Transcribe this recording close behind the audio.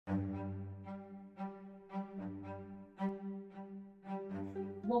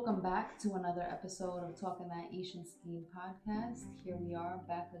Welcome back to another episode of Talking That Ish and Scheme podcast. Here we are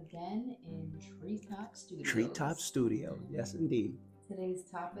back again in Treetop Studios. Treetop Studio, yes indeed. Today's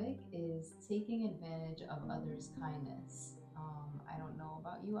topic is taking advantage of others' kindness. I don't know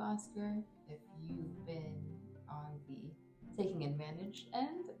about you, Oscar, if you've been on the taking advantage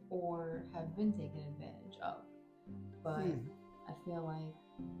end or have been taken advantage of, but I feel like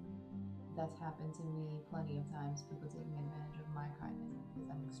that's happened to me plenty of times, people taking advantage of my kindness because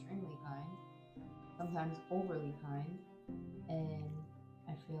I'm extremely kind, sometimes overly kind, and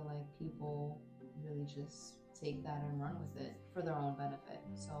I feel like people really just take that and run with it for their own benefit.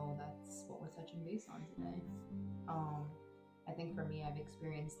 So that's what we're touching base on today. I think for me, I've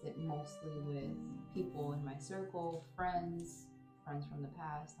experienced it mostly with people in my circle, friends from the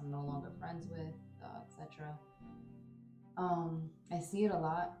past I'm no longer friends with, etc. I see it a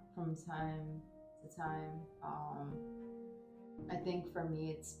lot from time to time. I think for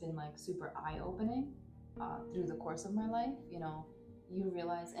me, it's been like super eye-opening through the course of my life. You know, you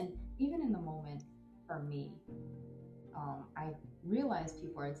realize, and even in the moment for me, I realize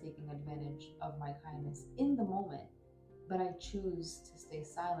people are taking advantage of my kindness in the moment, but I choose to stay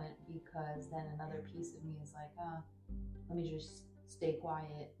silent because then another piece of me is like, let me just stay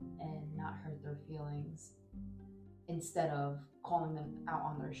quiet and not hurt their feelings, instead of calling them out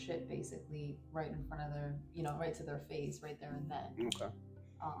on their shit, basically, right in front of their, right to their face, right there and then. Okay.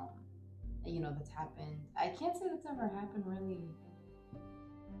 That's happened. I can't say that's ever happened really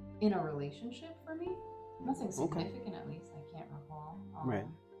in a relationship for me. Nothing significant, at least. I can't recall. Right.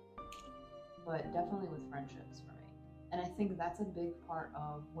 But definitely with friendships for me. And I think that's a big part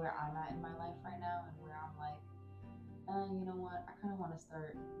of where I'm at in my life right now, and where I'm like, you know what? I kind of want to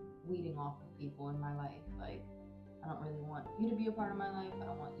start weeding off of people in my life. Like, I don't really want you to be a part of my life. I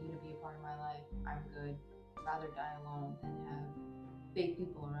don't want you to be a part of my life. I'm good. I'd rather die alone than have fake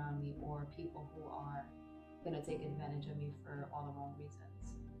people around me or people who are going to take advantage of me for all the wrong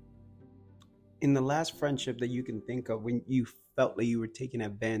reasons. In the last friendship that you can think of when you felt like you were taken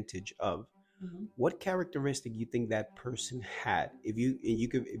advantage of, what characteristic you think that person had? If you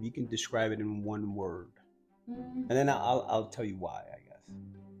can describe it in one word, and then I'll tell you why.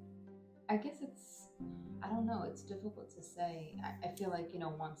 I guess I don't know. It's difficult to say. I feel like,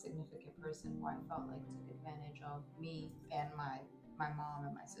 one significant person who I felt like took advantage of me and my mom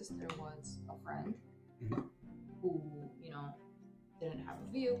and my sister was a friend who, didn't have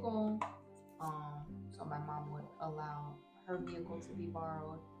a vehicle. So my mom would allow her vehicle to be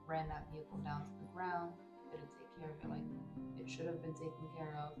borrowed, ran that vehicle down to the ground, didn't take care of it like it should have been taken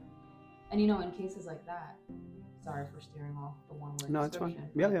care of. And, in cases like that, sorry for steering off the one word. No, it's fine.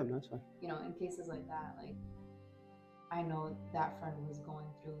 Yeah, no, it's fine. In cases like that, like, I know that friend was going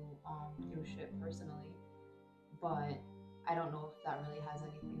through shit personally, but I don't know if that really has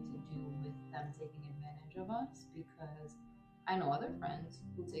anything to do with them taking advantage of us, because I know other friends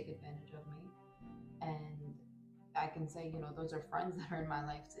who take advantage of me, and I can say, those are friends that are in my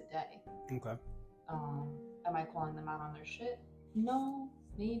life today. Okay. Am I calling them out on their shit? No,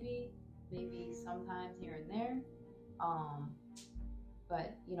 maybe sometimes here and there.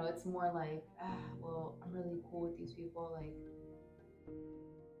 But it's more like, well, I'm really cool with these people. Like,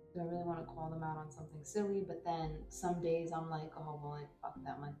 do I really want to call them out on something silly? But then some days I'm like, oh, well, like, fuck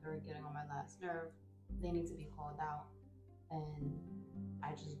them. Like, they're getting on my last nerve. They need to be called out. And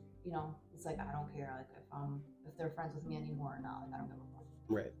I just, it's like, I don't care. Like, if they're friends with me anymore or not, like, I don't give a fuck.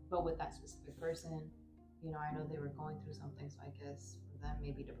 Right. But with that specific person, I know they were going through something, so I guess for them,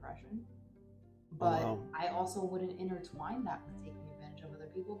 maybe depression. But I also wouldn't intertwine that with taking advantage of other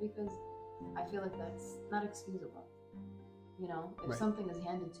people, because I feel like that's not excusable. If something is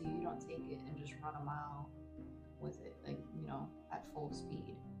handed to you, you don't take it and just run a mile with it, like, at full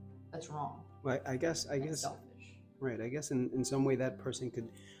speed. That's wrong. Right. I guess selfish. Right. I guess in some way that person could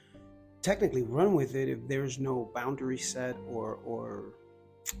technically run with it if there's no boundary set or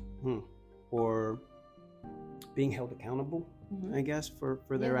being held accountable. I guess for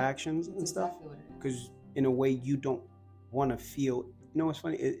their actions and stuff. Because in a way you don't want to feel. What's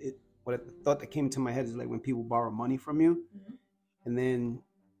funny? What the thought that came to my head is like when people borrow money from you, and then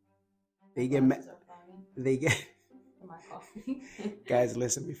they get mad. They get. Guys,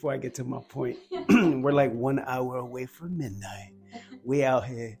 listen. Before I get to my point, we're like 1 hour away from midnight. We out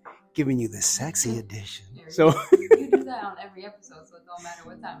here giving you the sexy edition. So you do that on every episode, so it don't matter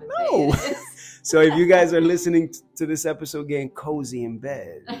what time of day it is. So if you guys are listening to this episode getting cozy in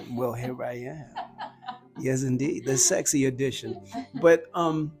bed, well, here I am. Yes, indeed, the sexy edition. But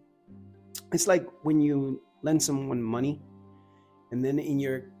it's like when you lend someone money, and then in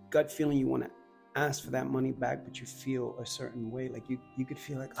your gut feeling you want to ask for that money back, but you feel a certain way. Like you could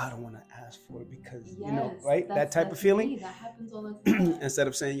feel like, I don't want to ask for it because, yes, right? That type of feeling. Me. That happens all the time. Instead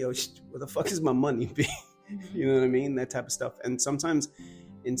of saying, yo, where the fuck is my money? Mm-hmm. You know what I mean? That type of stuff. And sometimes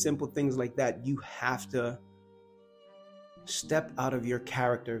in simple things like that, you have to step out of your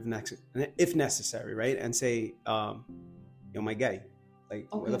character if necessary, right? And say, yo, my guy, like,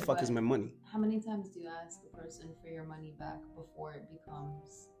 okay, where the fuck is my money? How many times do you ask the person for your money back before it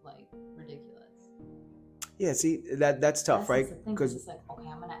becomes like ridiculous? Yeah, see, that's tough, right? Because it's like, okay,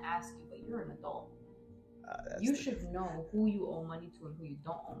 I'm gonna ask you, but you're an adult. You should know who you owe money to and who you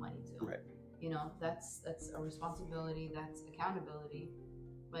don't owe money to. Right. You know, that's a responsibility. That's accountability.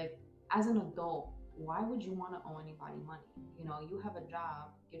 Like, as an adult, why would you want to owe anybody money? You know, you have a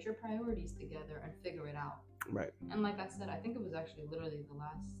job, get your priorities together and figure it out. Right. And like I said, I think it was actually literally the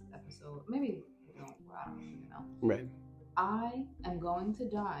last episode. Maybe, I don't even know. Right. I am going to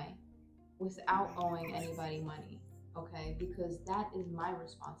die without owing anybody money, okay? Because that is my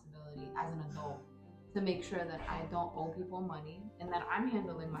responsibility as an adult to make sure that I don't owe people money and that I'm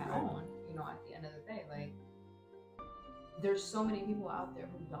handling my own, you know, at the end of the day. Like, there's so many people out there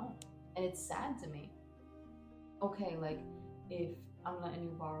who don't. And it's sad to me. Okay, like, if I'm letting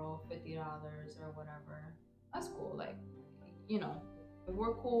you borrow $50 or whatever, that's cool. Like, you know, if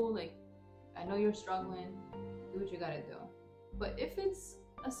we're cool, like, I know you're struggling, do what you gotta do. But if it's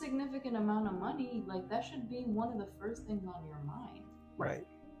a significant amount of money, like, that should be one of the first things on your mind. Right.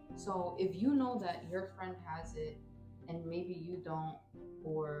 So if you know that your friend has it and maybe you don't,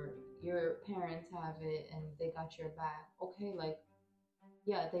 or your parents have it and they got your back, okay, like,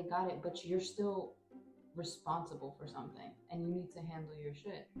 yeah, they got it, but you're still responsible for something and you need to handle your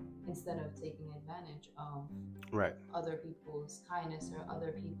shit instead of taking advantage of other people's kindness or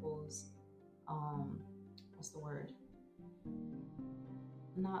other people's what's the word,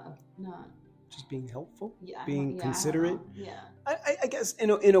 not just being helpful, yeah, being considerate. Yeah, I guess in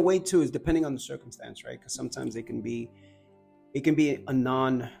a way too, is depending on the circumstance, right? Because sometimes it can be a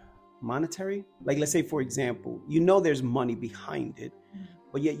non-monetary, like, let's say, for example, you know there's money behind it,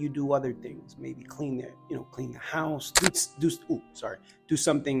 but yet you do other things, maybe clean the house, do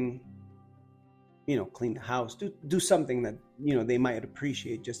something, you know, clean the house, do something that, you know, they might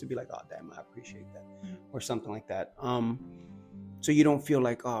appreciate, just to be like, oh damn, I appreciate that, or something like that. So you don't feel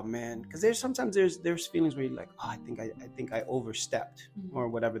like, oh man, because there's feelings where you're like, oh, I think I overstepped, or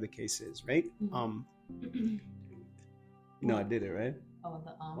whatever the case is, right? You know, I did it, right? Oh,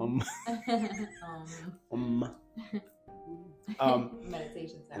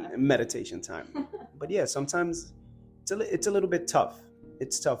 the meditation time. But yeah, sometimes it's a little bit tough.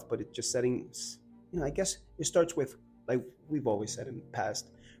 It's tough, but it's just setting, you know, I guess it starts with, like we've always said in the past,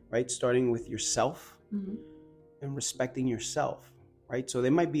 right? Starting with yourself and respecting yourself, right? So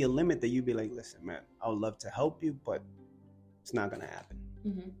there might be a limit that you'd be like, listen, man, I would love to help you, but it's not going to happen.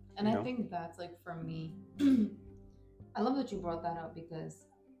 And I think that's, like, for me, I love that you brought that up, because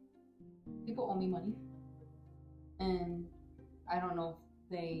people owe me money. And I don't know if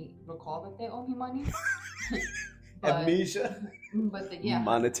they recall that they owe me money. Amnesia? But yeah.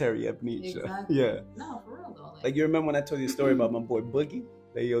 Monetary amnesia. Exactly. Yeah. No, for real though. Like you remember when I told you the story about my boy Boogie?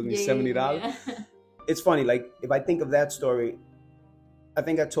 That he owed me $70? Yeah. It's funny, like, if I think of that story, I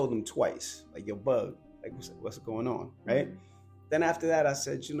think I told him twice. Like, yo, Bug, like, what's going on, right? Then after that, I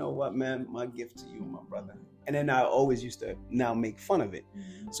said, you know what, man? My gift to you, my brother. And then I always used to now make fun of it.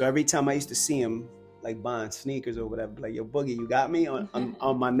 So every time I used to see him, like, buying sneakers or whatever, like, yo, Boogie, you got me on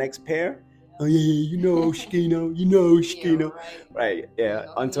my next pair? Oh, yeah, you know, Shkino. Yeah, right, yeah,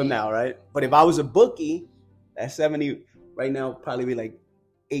 until now, right? But if I was a bookie, that 70 right now would probably be like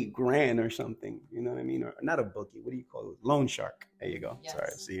 $8,000 or something. You know what I mean? Or not a bookie. What do you call it? Loan shark. There you go. Yes.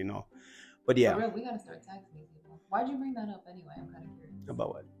 Sorry, so you know. But yeah. For real, we gotta start taxing these people. Why'd you bring that up anyway? I'm kind of curious.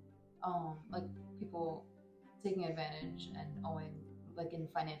 About what? Like people taking advantage and owing, like, in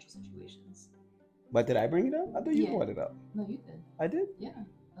financial situations. But did I bring it up? I thought you brought it up. No, you did. I did? Yeah.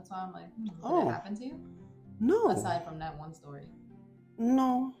 That's why I'm like, did it happen to you? No. Aside from that one story.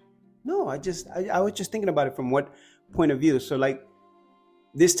 No. I was just thinking about it from what point of view. So, like,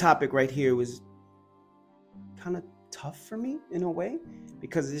 this topic right here was kind of tough for me in a way,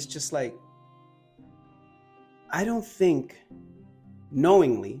 because it's just like, I don't think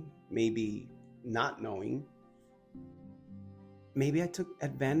knowingly, maybe not knowing, maybe I took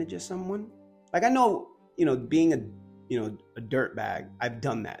advantage of someone. Like, I know, you know, being a dirt bag, I've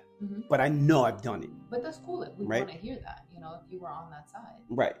done that, but I know I've done it. But that's cool. We want to hear that, you know, if you were on that side.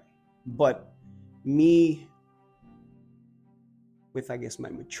 Right. But me, with, I guess, my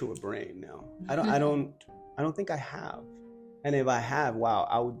mature brain now, I don't think I have. And if I have, wow,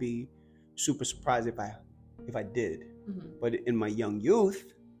 I would be super surprised if I did. Mm-hmm. But in my young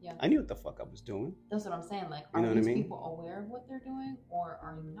youth, yeah, I knew what the fuck I was doing. That's what I'm saying. Like, are these people aware of what they're doing, or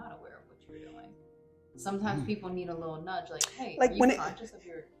are you not aware of what you're doing? Sometimes people need a little nudge, like, hey, like, are you conscious of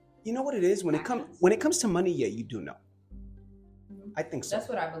your? You know what it is when it comes to money. Yeah, you do know. Mm-hmm. I think so. That's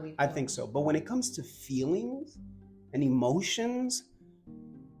what I believe. I think so. But when it comes to feelings and emotions,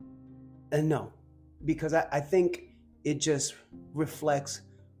 no, because I think it just reflects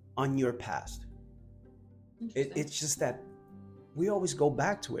on your past. It's just that we always go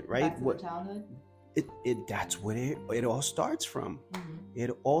back to it, right? Back to childhood. That's what it all starts from. Mm-hmm.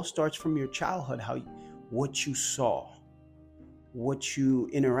 It all starts from your childhood. What you saw, what you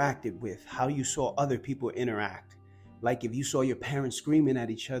interacted with, how you saw other people interact. Like if you saw your parents screaming at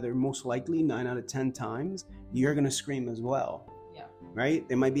each other, most likely 9 out of 10 times, you're gonna scream as well. Yeah. Right?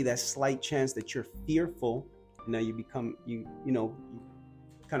 There might be that slight chance that you're fearful. Now you become you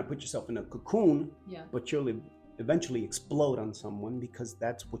kind of put yourself in a cocoon. Yeah. But you'll eventually explode on someone because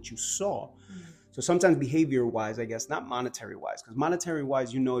that's what you saw. Mm-hmm. So sometimes behavior-wise, I guess, not monetary-wise, because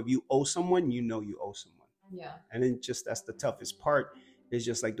monetary-wise, if you owe someone, you owe someone. Yeah. And then that's the toughest part. Is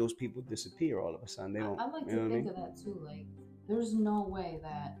just like those people disappear all of a sudden. They don't. I like to think of that too. Like, there's no way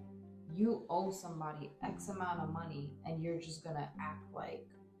that you owe somebody X amount of money and you're just gonna act like,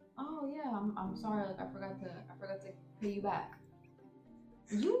 oh yeah, I'm sorry, like I forgot to pay you back.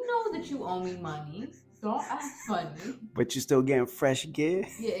 You know that you owe me money. Don't act funny. But you're still getting fresh gear.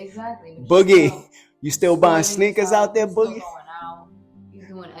 Yeah, exactly. Boogie, you still buying sneakers out there, Boogie? Still going out. You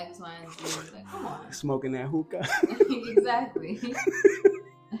doing X, Y, and Z. Like, come on. Smoking that hookah. Exactly.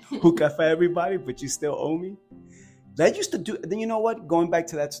 Hookah for everybody, but you still owe me. That used to do. Then you know what? Going back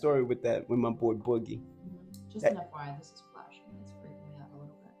to that story with my boy Boogie. Just an FYI, this is flashing. It's freaking me out a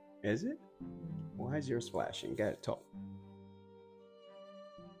little bit. Is it? Why is yours flashing? Got to talk.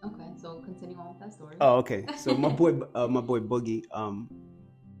 Okay, so continue on with that story. Oh, okay. So my boy Boogie,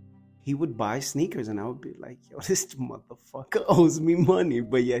 he would buy sneakers, and I would be like, "Yo, this motherfucker owes me money,"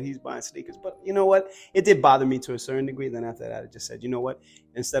 but yet he's buying sneakers. But you know what? It did bother me to a certain degree. Then after that, I just said, "You know what?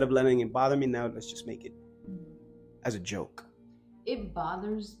 Instead of letting it bother me, now let's just make it as a joke." It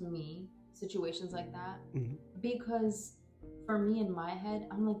bothers me, situations like that, mm-hmm. because for me in my head,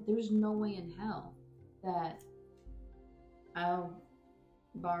 I'm like, there's no way in hell that I'll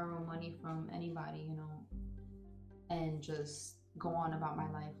borrow money from anybody, and just go on about my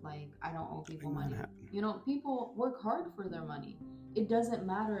life like I don't owe people money. People work hard for their money. It doesn't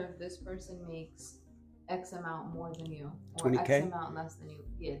matter if this person makes X amount more than you or 20K? X amount less than you.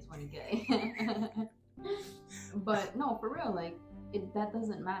 Yeah, 20K. But no, for real, like that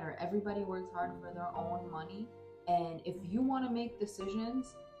doesn't matter. Everybody works hard for their own money, and if you want to make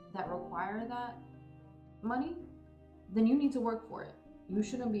decisions that require that money, then you need to work for it. You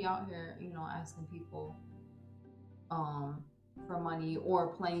shouldn't be out here, asking people for money or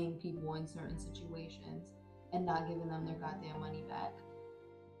playing people in certain situations and not giving them their goddamn money back,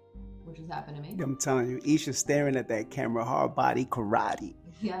 which has happened to me. I'm telling you, Isha's staring at that camera, hard body karate.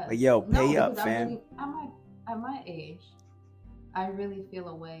 Yeah. Like, yo, pay up, fam. At my age, I really feel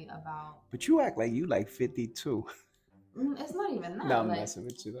a way about. But you act like you like 52. It's not even that. No, I'm messing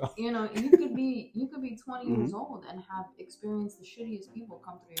with you though. You could be 20 mm-hmm. years old and have experienced the shittiest people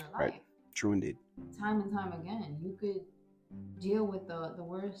come through your life. Right. True indeed. Time and time again, you could deal with the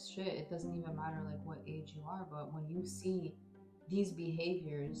worst shit. It doesn't even matter like what age you are, but when you see these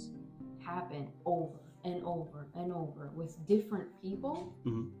behaviors happen over and over and over with different people,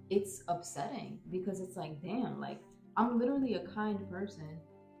 mm-hmm. it's upsetting because it's like, damn, like I'm literally a kind person,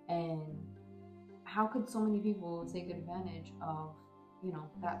 and how could so many people take advantage of,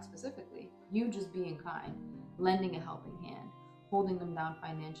 that specifically? You just being kind, lending a helping hand, holding them down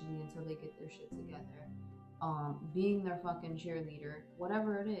financially until they get their shit together, being their fucking cheerleader,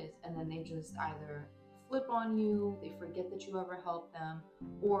 whatever it is, and then they just either flip on you, they forget that you ever helped them,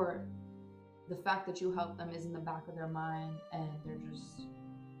 or the fact that you helped them is in the back of their mind, and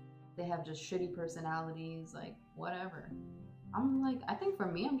they have just shitty personalities, like whatever. I'm like, I think for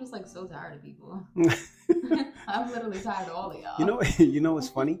me, I'm just like so tired of people. I'm literally tired of all of y'all. You know what's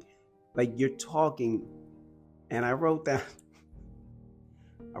funny? Like you're talking, and I wrote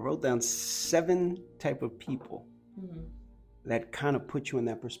down 7 type of people mm-hmm. that kind of put you in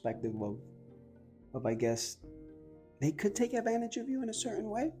that perspective of I guess they could take advantage of you in a certain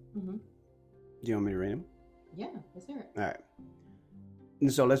way. Mm-hmm. Do you want me to read them? Yeah, let's hear it. All right.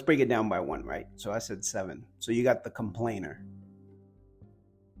 And so let's break it down by one, right? So I said 7. So you got the complainer.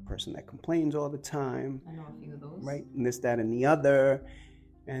 Person that complains all the time. I know a few of those. Right? And this, that, and the other.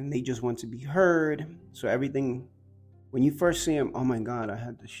 And they just want to be heard. So everything when you first see them, oh my God, I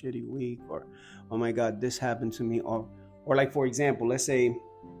had the shitty week, or oh my God, this happened to me, or like, for example, let's say,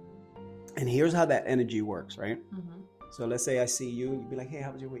 and here's how that energy works, right? Mm-hmm. So let's say I see you, you'd be like, hey,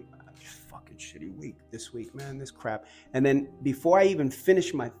 how was your week? Fucking shitty week this week, man, this crap. And then before I even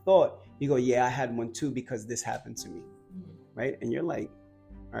finish my thought, you go, yeah, I had one too because this happened to me, mm-hmm. right? And you're like,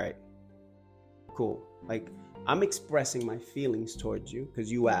 all right, cool. Like, I'm expressing my feelings towards you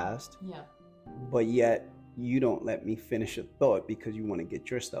because you asked, yeah. But yet you don't let me finish a thought because you want to get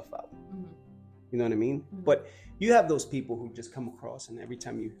your stuff out. Mm-hmm. You know what I mean? Mm-hmm. But you have those people who just come across, and every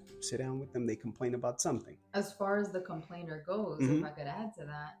time you sit down with them, they complain about something. As far as the complainer goes, mm-hmm. if I could add to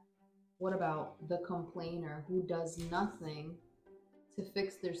that, what about the complainer who does nothing to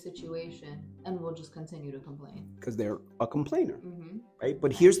fix their situation and will just continue to complain? Because they're a complainer, mm-hmm. right?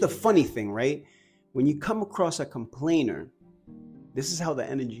 But here's the funny thing, right? When you come across a complainer, this is how the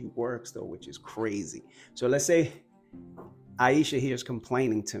energy works, though, which is crazy. So let's say Aisha here is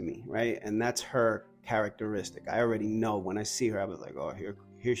complaining to me, right? And that's her characteristic. I already know when I see her, I was like, oh,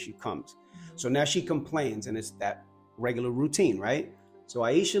 here she comes. Mm-hmm. So now she complains, and it's that regular routine, right? So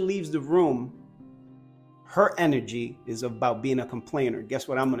Aisha leaves the room. Her energy is about being a complainer. Guess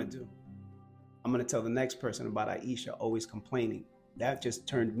what I'm going to do? I'm going to tell the next person about Aisha always complaining. That just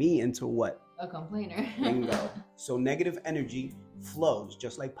turned me into what? A complainer. Bingo. So negative energy flows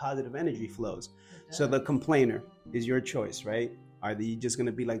just like positive energy flows. So the complainer is your choice, right? Are you just going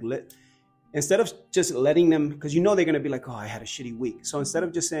to be like, instead of just letting them, because you know they're going to be like, oh, I had a shitty week. So instead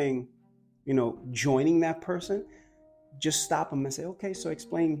of just saying, joining that person, just stop them and say, okay, so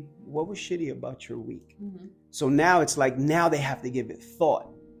explain what was shitty about your week. Mm-hmm. So now it's like, now they have to give it thought.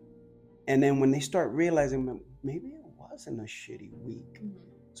 And then when they start realizing, maybe it wasn't a shitty week. Mm-hmm.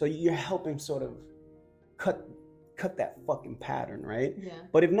 So you're helping sort of cut that fucking pattern, right? Yeah.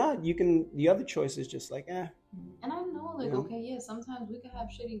 But if not, the other choice is just like, And I know, okay, yeah, sometimes we can have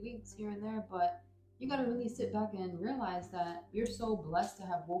shitty weeks here and there, but you got to really sit back and realize that you're so blessed to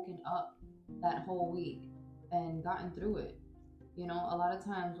have woken up that whole week and gotten through it. A lot of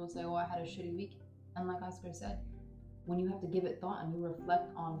times we'll say, oh, I had a shitty week. And like Oscar said, when you have to give it thought and you reflect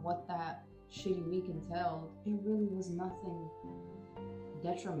on what that shitty week entailed, it really was nothing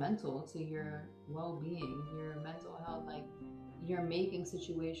detrimental to your well-being, your mental health. Like, you're making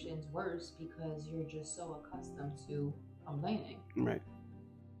situations worse because you're just so accustomed to complaining. Right.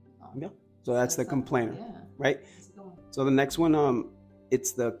 Yeah. So that's the complainer, right? So the next one,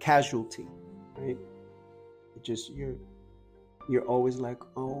 it's the casualty, right? It just you're always like,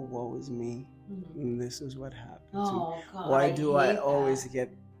 oh, woe is me. Mm-hmm. And this is what happened to me. God, why do I always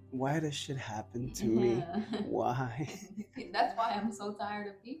get? Why does shit happen to me? Why? That's why I'm so tired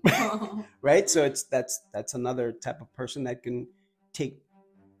of people. Right? So that's another type of person that can take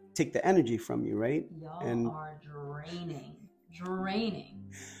the energy from you, right? Y'all are draining.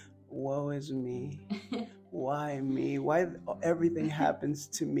 Woe is me. Why me? Why everything happens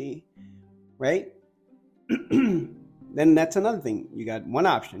to me? Right? Then that's another thing. You got one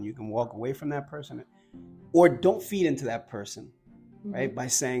option. You can walk away from that person, or don't feed into that person. Mm-hmm. Right? By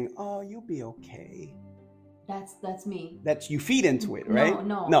saying, oh, you'll be okay. That's me. You feed into it, right?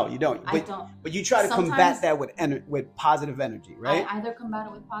 No, you don't. I don't. But you try to combat that with positive energy, right? I either combat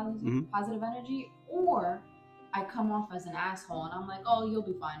it with positive energy, or I come off as an asshole and I'm like, oh, you'll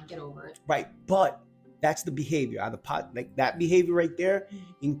be fine, get over it. Right, but that's the behavior. Like that behavior right there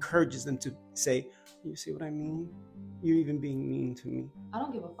encourages them to say, you see what I mean? You're even being mean to me. I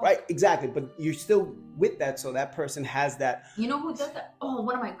don't give a fuck. Right, exactly. But you're still with that, so that person has that. You know who does that? Oh,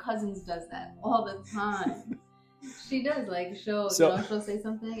 one of my cousins does that all the time. She does, like, she'll say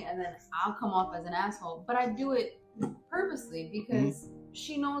something and then I'll come off as an asshole. But I do it purposely because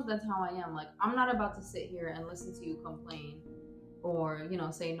she knows that's how I am. Like, I'm not about to sit here and listen to you complain or,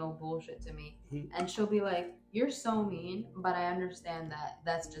 say no bullshit to me. Mm-hmm. And she'll be like, you're so mean, but I understand that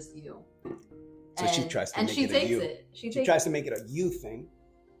that's just you. So she tries to make it a you. She tries to make it a you thing.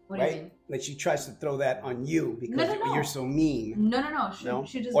 What do you mean? Like she tries to throw that on you because you're so mean. No.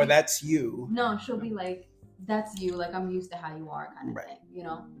 She just that's you. No, she'll be like, that's you. Like, I'm used to how you are, kind of thing,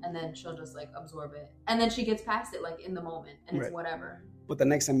 And then she'll just like absorb it, and then she gets past it like in the moment, and it's whatever. But the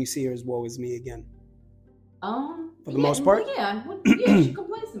next time you see her is woe is me again. For the most part. Yeah, she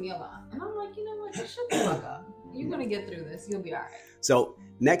complains to me a lot, and I'm like, you know what? Just shut the fuck up. You're gonna get through this. You'll be all right. So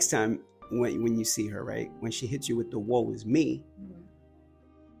next time. When you see her, right? When she hits you with the woe is me,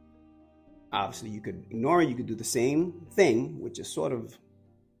 obviously you could ignore it. You could do the same thing, which is sort of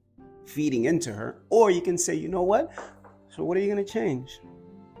feeding into her. Or you can say, you know what? So what are you going to change?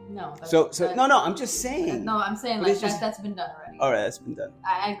 No. I'm just saying. No, I'm saying like that's been done already. All right, that's been done.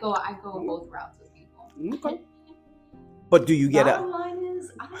 I go both routes with people. Okay. But do you get Bottom line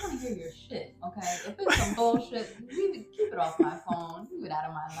is, I don't want to hear your shit, okay? If it's some bullshit, keep it off my phone. Keep it out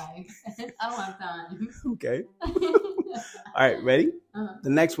of my life. I don't have time. Okay. All right, ready? The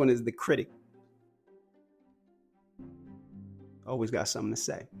next one is the critic. Always got something to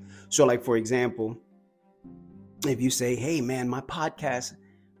say. So, like, for example, if you say, hey, man, my podcast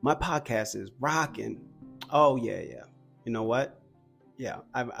is rocking. Oh, yeah. You know what? Yeah,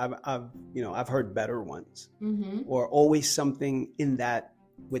 I've heard better ones, or always something in that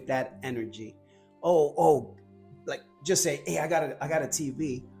with that energy. Oh, like just say, hey, I got a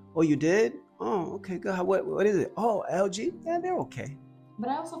TV. Oh, you did? Oh, okay, good. What is it? Oh, LG. Yeah, they're okay. But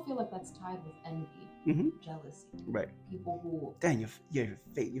I also feel like that's tied with envy, jealousy. Right. People who. Dang,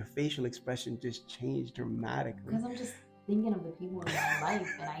 your facial expression just changed dramatically. Because I'm just thinking of the people in my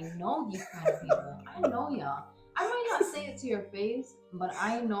life, and I know these kind of people. I know y'all. I might not say it to your face, but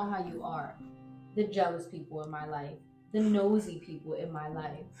I know how you are. The jealous people in my life, the nosy people in my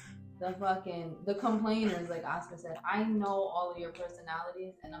life, the complainers, like Oscar said. I know all of your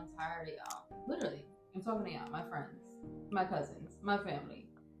personalities, and I'm tired of y'all. Literally, I'm talking to y'all, my friends, my cousins, my family,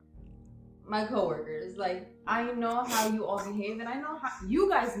 my coworkers. Like, I know how you all behave, and I know how you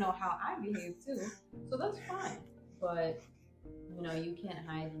guys know how I behave too. So that's fine. But you can't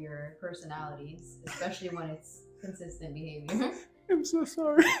hide your personalities, especially when it's consistent behavior. I'm so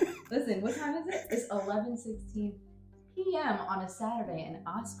sorry. Listen, what time is it? It's 11:16 p.m. on a Saturday, and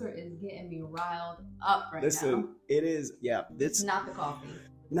Oscar is getting me riled up right now. Listen, it is, yeah. It's not the coffee.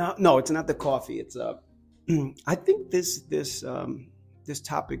 No, it's not the coffee. It's I think this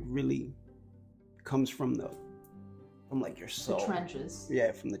topic really comes from like your soul. The trenches.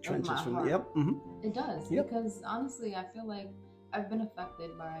 Yeah, from the trenches. It does, because honestly, I feel like I've been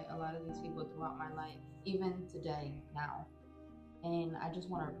affected by a lot of these people throughout my life, even today, now. And I just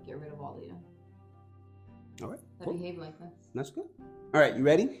want to get rid of all of you. All right. That behave like this. That's good. All right, you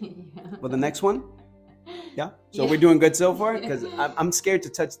ready? Yeah. For the next one? Yeah? So we're doing good so far? Because I'm scared to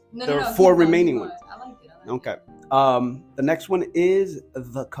touch the 4 remaining ones. I like it. Okay. The next one is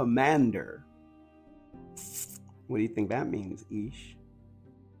the commander. What do you think that means, Ish?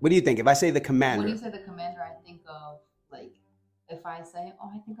 What do you think? If I say the commander. When you say the commander, I think of, like, if I say, oh,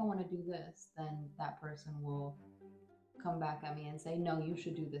 I think I want to do this, then that person will come back at me and say, no, you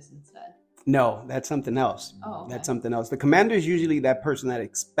should do this instead. No, that's something else. Oh, okay. That's something else. The commander is usually that person that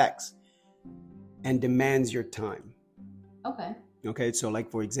expects and demands your time. Okay. Okay, so like,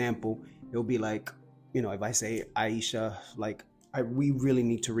 for example, it'll be like, if I say, Aisha, like, we really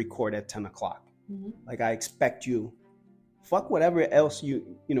need to record at 10 o'clock. Like, I expect you, fuck whatever else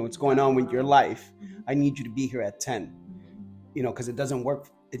it's going on with your life. I need you to be here at 10, because it doesn't work.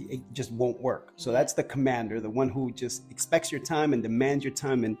 It just won't work. So that's the commander, the one who just expects your time and demands your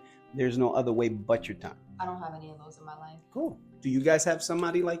time, and there's no other way but your time. I don't have any of those in my life. Cool. Do you guys have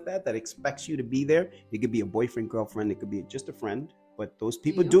somebody like that expects you to be there? It could be a boyfriend, girlfriend. It could be just a friend. But those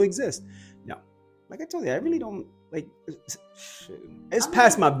people do exist. No. Like I told you, I really don't, like, it's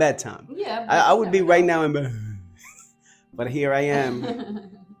past my bedtime. Yeah. I would be right now in bed. But here I am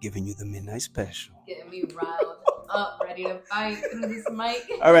giving you the midnight special. Getting me riled up, ready to fight through this mic.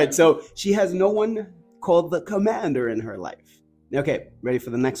 All right, so she has no one called the commander in her life. Okay, ready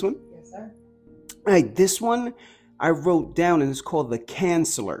for the next one? Yes, sir. All right, this one I wrote down, and it's called the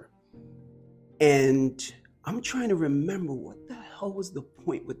canceller. And I'm trying to remember what the hell was the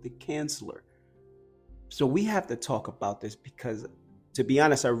point with the canceller. So we have to talk about this because, to be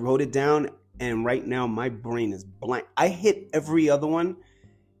honest, I wrote it down, and right now my brain is blank. I hit every other one,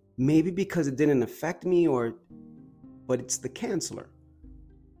 maybe because it didn't affect me, but it's the canceller.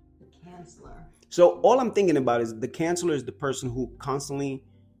 The canceller. So all I'm thinking about is the canceller is the person who constantly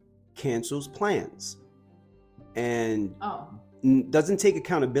cancels plans and doesn't take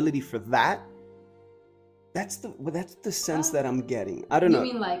accountability for that. That's the sense that I'm getting. I don't know.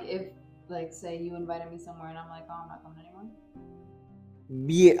 You mean like if, like, say you invited me somewhere and I'm like, oh, I'm not coming anymore?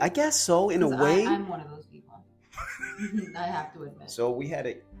 Yeah, I guess so, in a way. I'm one of those people. I have to admit. So we had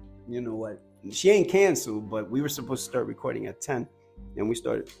you know what? She ain't canceled, but we were supposed to start recording at 10, and we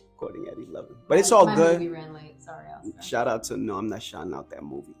started recording at 11. But it's all good. My movie ran late. Sorry, Oscar. Shout out to, no, I'm not shouting out that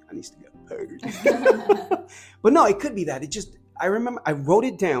movie. I need to get paid. But no, it could be that. I remember I wrote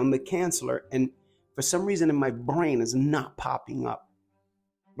it down, the canceller, and for some reason in my brain is not popping up.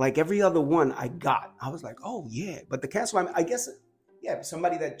 Like every other one I got. I was like, oh yeah. But the canceller, I guess, yeah,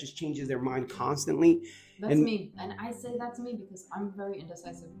 somebody that just changes their mind constantly. That's me. And I say that to me because I'm a very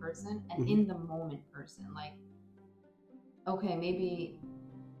indecisive person and in the moment person. Like, okay, maybe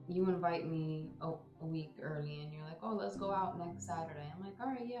you invite me a week early and you're like, oh, let's go out next Saturday. I'm like, all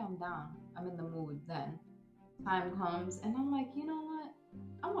right, yeah, I'm down. I'm in the mood then. time comes and I'm like, you know what?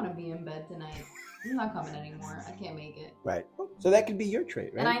 I want to be in bed tonight. I'm not coming anymore. I can't make it. Right. So that could be your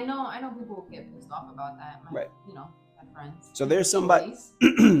trait, right? And I know people get pissed off about that. My friends. So there's somebody,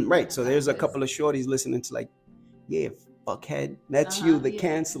 right? So there's a couple of shorties listening to like, yeah, fuckhead, that's you, the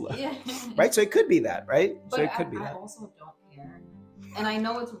canceller. Yeah. Right? So it could be that, right? But so it could be that. I also don't care. And I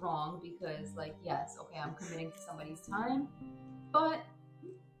know it's wrong because, like, yes, okay, I'm committing to somebody's time, but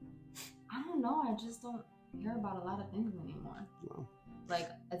I don't know. I just don't care about a lot of things anymore. Wow. Like,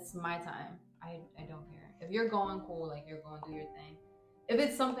 it's my time. I don't care. If you're going, cool, like, you're going to do your thing. If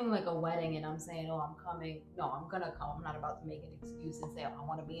it's something like a wedding and I'm saying, oh, I'm coming, no, I'm going to come. I'm not about to make an excuse and say, oh, I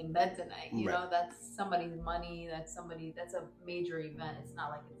want to be in bed tonight. You know, that's somebody's money. That's a major event. It's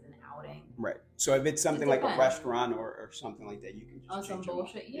not like it's an outing. Right. So if it's something like a restaurant or something like that, you can just on some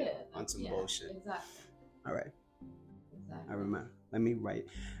bullshit. On some bullshit. Exactly. All right. Exactly. I remember. Let me write.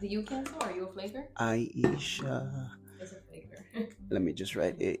 Do you cancel? Are you a flaker? Aisha. Is a flaker. Let me just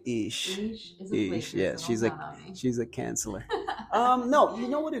write it. Ish. Ish is a flaker. Yeah, so she's a canceller. No, you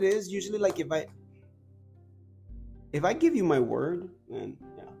know what it is? Usually, like if I give you my word, then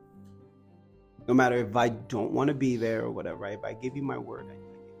yeah. No matter if I don't want to be there or whatever, right? If I give you my word,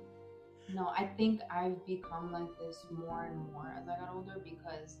 No, I think I've become like this more and more as I got older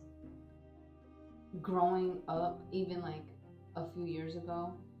because growing up, even like a few years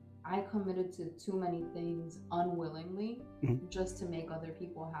ago, I committed to too many things unwillingly just to make other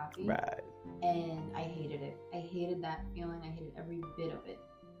people happy. Right. And I hated it. I hated that feeling. I hated every bit of it.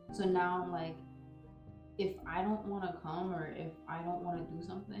 So now I'm like, if I don't want to come or if I don't want to do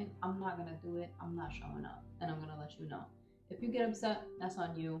something, I'm not going to do it. I'm not showing up. And I'm going to let you know. If you get upset, that's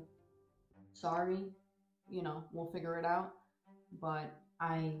on you. Sorry. You know, we'll figure it out. But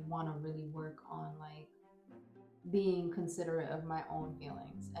I want to really work on like being considerate of my own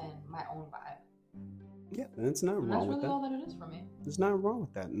feelings and my own vibe. Yeah, and it's not wrong with that. That's really all that it is for me. There's nothing wrong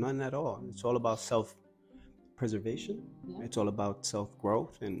with that. None at all. It's all about self-preservation. Yeah. It's all about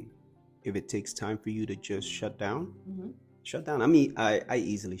self-growth. And if it takes time for you to just shut down, shut down. I mean, I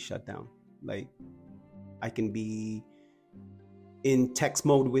easily shut down. Like, I can be in text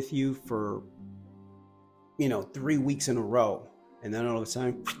mode with you for, 3 weeks in a row. And then all of a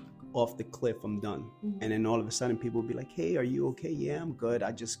sudden, off the cliff, I'm done. And then all of a sudden people will be like, hey, are you okay? Yeah, I'm good.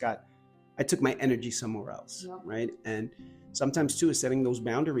 I took my energy somewhere else. Yep. Right. And sometimes too is setting those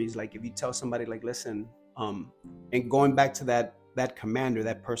boundaries. Like if you tell somebody like, listen, and going back to that commander,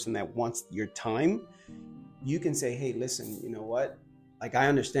 that person that wants your time, you can say, hey, listen, you know what? Like, I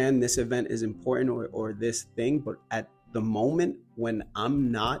understand this event is important or this thing, but at the moment when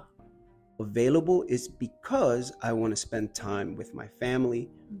I'm not available, it's because I want to spend time with my family,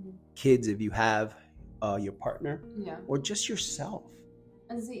 kids, if you have your partner, or just yourself.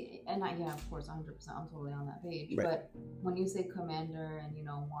 And see, of course, 100%, I'm totally on that page. Right. But when you say commander and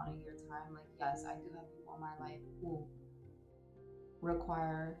wanting your time, like, yes, I do have people in my life who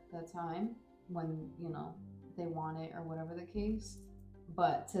require that time when they want it or whatever the case.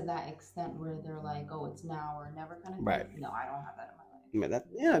 But to that extent where they're like, oh, it's now or never kind of thing. Right. No, I don't have that in my life.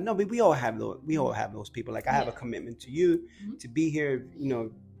 But we all have those people. Like I have a commitment to you to be here,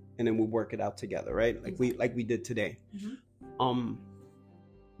 and then we work it out together, right? Like we did today. Motherfucker.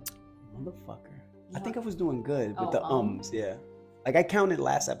 I think I was doing good with the ums, yeah. Like I counted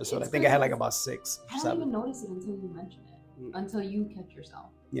last episode. I think I had like about 6. I don't even notice it until you mention it. Until you catch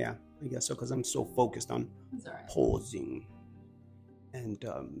yourself. Yeah, I guess so, because I'm so focused on pausing. And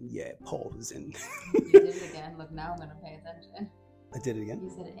pausing. You did it again. Look, now I'm gonna pay attention. I did it again. You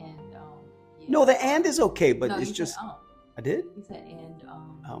said and No, the and is okay, but it's just I did? You said and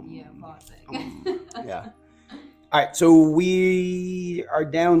pausing. Yeah. All right, so we are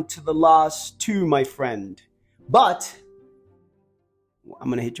down to the last 2, my friend. But I'm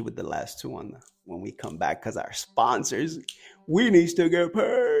gonna hit you with the last 2 when we come back, because our sponsors, we need to get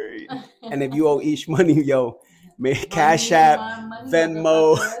paid. And if you owe Ish money, Cash App,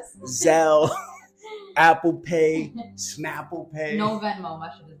 Venmo, Zelle, Apple Pay, Snapple Pay. No Venmo,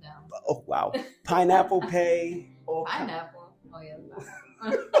 I should have down. Oh, wow. Pineapple Pay. Pineapple. Oh, yeah.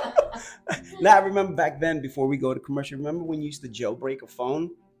 Now, I remember back then, before we go to commercial, remember when you used to jailbreak a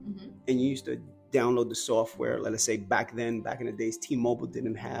phone? And you used to download the software? Let us say back in the days, T-Mobile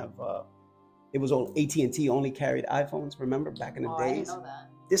didn't have, it was all AT&T only carried iPhones. Remember back in the days? I didn't know that.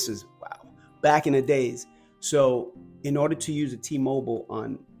 This is, back in the days. So in order to use a T-Mobile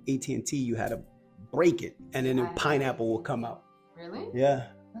on AT&T, you had to break it, and then a pineapple will come out. Really? Yeah.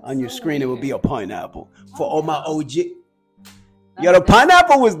 That's on your screen, weird. It will be a pineapple. For all my OG. The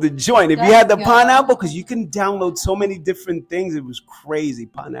pineapple was the joint. If you had the pineapple, because you can download so many different things, it was crazy.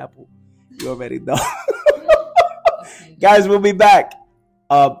 Pineapple. You already know. Guys, we'll be back.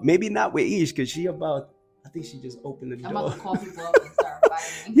 Maybe not with Ish, because I think she just opened the door. I'm about to call people up and start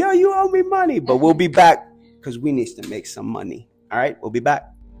fighting. Yo, you owe me money. But we'll be back because we need to make some money. All right, we'll be back.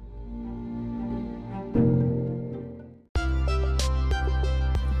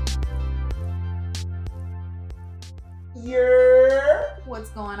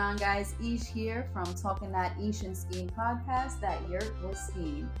 What's going on, guys? Ish here from Talking That Ish and Skeen podcast, that Yurt with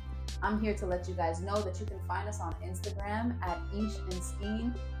Skeen. I'm here to let you guys know that you can find us on Instagram at Ish and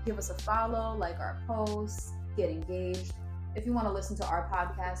Skeen. Give us a follow, like our posts, get engaged. If you want to listen to our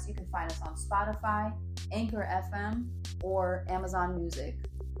podcast, you can find us on Spotify, Anchor FM, or Amazon Music.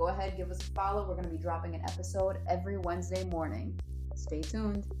 Go ahead, give us a follow. We're going to be dropping an episode every Wednesday morning. Stay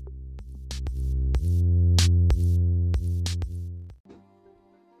tuned.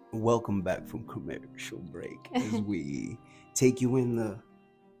 Welcome back from commercial break as we take you in the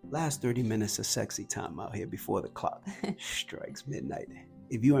last 30 minutes of sexy time out here before the clock strikes midnight.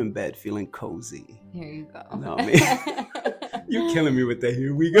 If you're in bed feeling cozy, here you go. No, I mean, you're killing me with that.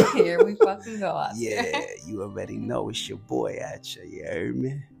 Here we go. Here we fucking go, Oscar. Yeah, you already know it's your boy at you. You heard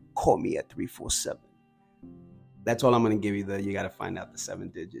me? Call me at 347. That's all I'm going to give you, though. You got to find out the 7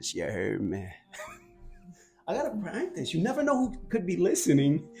 digits. You heard me? I got to practice. You never know who could be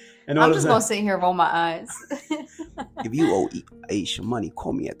listening. And I'm just going to sit here and roll my eyes. If you owe Aisha money,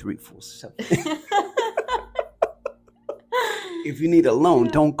 call me at 347. If you need a loan,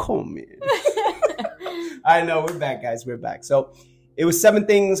 don't call me. I know, we're back, guys. We're back. So it was 7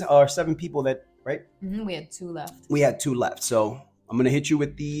 things or 7 people that, right? Mm-hmm, we had 2 left. We had 2 left. So I'm going to hit you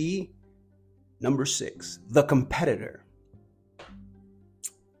with the number 6, the competitor.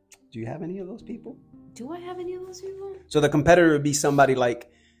 Do you have any of those people? Do I have any of those people? So the competitor would be somebody like,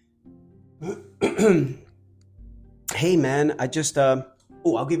 hey, man, I just,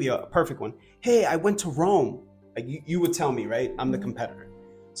 I'll give you a perfect one. Hey, I went to Rome. Like you would tell me, right? I'm the competitor.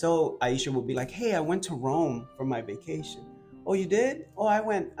 So Aisha would be like, hey, I went to Rome for my vacation. Oh, you did? Oh,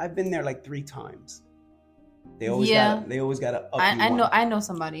 I've been there like 3 times. They always got to up I know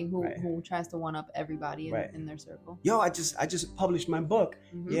somebody who tries to one up everybody in their circle. Yo, I just published my book.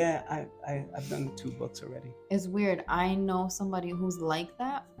 Mm-hmm. Yeah, I've done 2 books already. It's weird. I know somebody who's like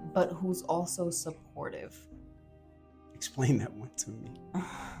that, but who's also supportive. Explain that one to me.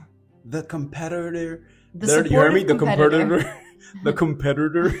 The competitor. You heard me? The competitor. The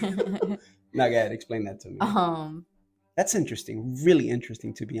competitor. Now, go ahead. Explain that to me. That's interesting. Really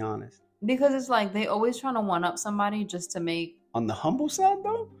interesting, to be honest. Because it's like they always trying to one up somebody just to make. On the humble side,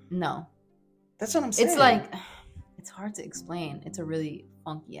 though? No. That's what I'm saying. It's like, it's hard to explain. It's a really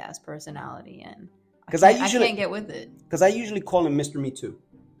funky ass personality, and I can't get with it. Because I usually call him Mr. Me Too.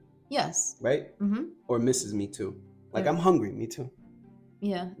 Yes. Right? Mm-hmm. Or Mrs. Me Too. Like, I'm hungry. Me too.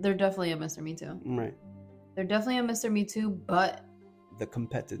 Yeah, they're definitely a Mr. Me Too. Right. They're definitely a Mr. Me Too, but the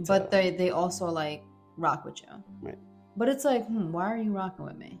competitor. But they also like rock with you. Right. But it's like, why are you rocking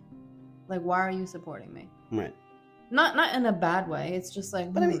with me? Like, why are you supporting me? Right. Not in a bad way. It's just like,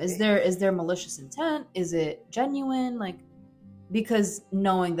 I mean, is there malicious intent? Is it genuine? Like, because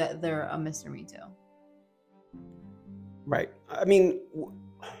knowing that they're a Mr. Me Too. Right. I mean,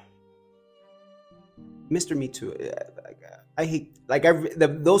 Mr. Me Too. I hate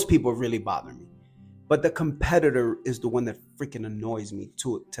those people really bother me. But the competitor is the one that freaking annoys me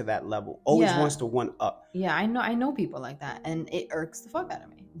to that level. Always wants to one up. Yeah, I know people like that, and it irks the fuck out of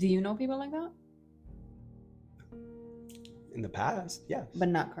me. Do you know people like that? In the past, yes. But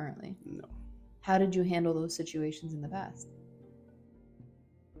not currently? No. How did you handle those situations in the past?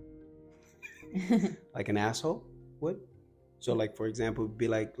 Like an asshole would? So like, for example, it'd be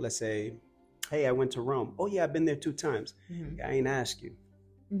like, let's say, hey, I went to Rome. Oh yeah, I've been there 2 times. Mm-hmm. I ain't ask you.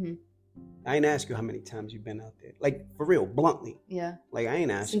 Mm-hmm. I ain't ask you how many times you've been out there. Like, for real, bluntly. Yeah. Like, I ain't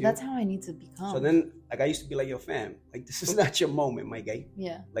asked you. See, that's how I need to become. So then, like, I used to be like, yo, fam, like, this is not your moment, my guy.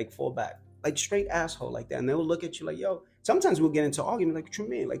 Yeah. Like, fall back. Like, straight asshole like that. And they'll look at you like, yo, sometimes we'll get into argument like, what you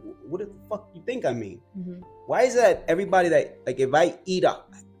mean? Like, what the fuck you think I mean? Mm-hmm. Why is that everybody that, like, if I eat a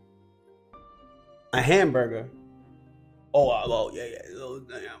hamburger, I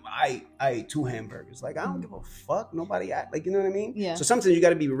ate 2 hamburgers. Like, I don't give a fuck. Nobody act like, you know what I mean? Yeah. So sometimes you got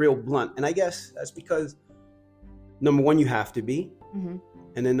to be real blunt. And I guess that's because, number 1, you have to be. Mm-hmm.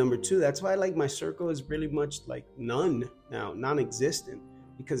 And then number 2, that's why like my circle is really much like non-existent.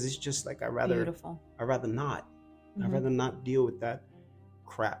 Because it's just like, I'd rather not. Mm-hmm. I'd rather not deal with that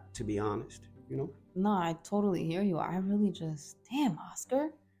crap, to be honest, you know? No, I totally hear you. I really just, damn,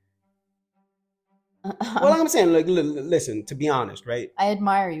 Oscar. Well, I'm saying, like, listen, to be honest, right? I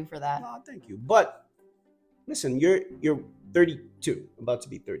admire you for that. Oh, thank you. But listen, you're 32, about to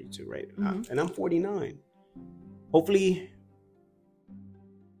be 32, right? Mm-hmm. And I'm 49. hopefully,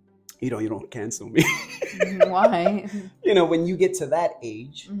 you don't cancel me. Why? When you get to that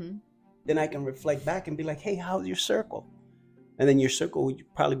age, then I can reflect back and be like, hey, how's your circle? And then your circle would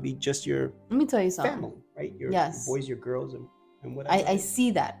probably be just your Let me tell you something. Family, right? Your Yes. boys, your girls, and whatever. I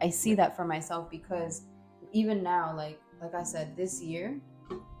see that. I see that for myself, because even now, like I said, this year,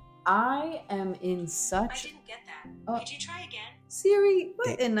 I am in such... I didn't get that. Could you try again? Siri,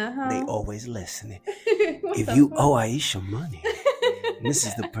 what in the hell? They always listening. If you owe Aisha money, this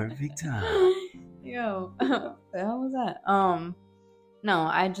is the perfect time. Yo, what the hell was that? No,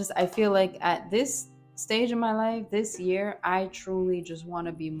 I feel like at this stage in my life, this year, I truly just want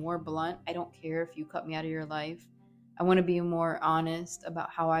to be more blunt. I don't care if you cut me out of your life. I want to be more honest about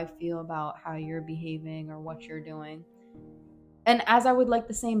how I feel about how you're behaving or what you're doing. And as I would like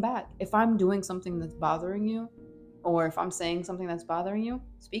the same back. If I'm doing something that's bothering you, or if I'm saying something that's bothering you,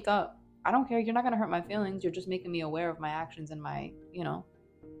 speak up. I don't care. You're not going to hurt my feelings. You're just making me aware of my actions and my,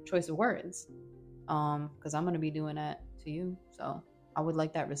 choice of words. Because I'm going to be doing that to you. So I would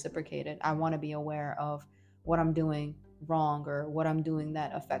like that reciprocated. I want to be aware of what I'm doing wrong or what I'm doing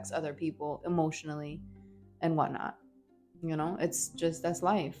that affects other people emotionally and whatnot. It's just, that's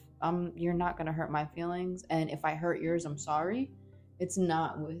life. You're not going to hurt my feelings. And if I hurt yours, I'm sorry. It's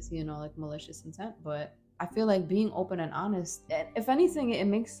not with, like malicious intent, but I feel like being open and honest, if anything, it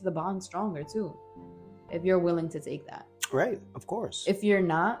makes the bond stronger too. If you're willing to take that. Right. Of course. If you're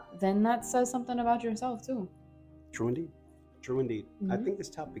not, then that says something about yourself too. True indeed. Mm-hmm. I think this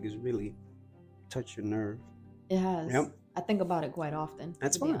topic has really touched your nerve. It has. Yep. I think about it quite often.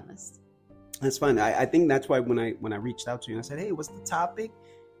 That's to fine. be honest. That's fine. I think that's why when I reached out to you and I said, hey, what's the topic?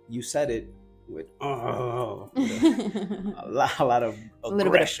 You said it with a lot of aggression. A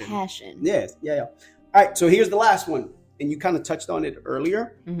little bit of passion. Yes. Yeah. All right. So here's the last one. And you kind of touched on it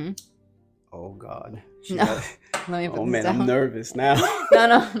earlier. Mm-hmm. Oh, God. Oh, man, I'm nervous now.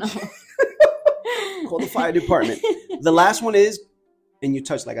 No. Call the fire department. The last one is, and you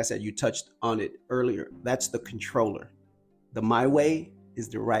touched on it earlier. That's the controller. The my way is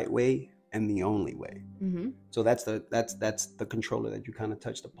the right way and the only way. Mm-hmm. So that's the controller that you kind of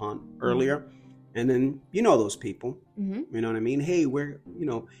touched upon earlier. And then, those people, mm-hmm. You know what I mean? Hey,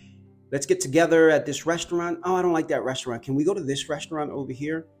 let's get together at this restaurant. Oh, I don't like that restaurant. Can we go to this restaurant over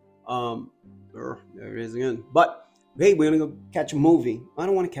here? There it is again. But hey, we're gonna go catch a movie. I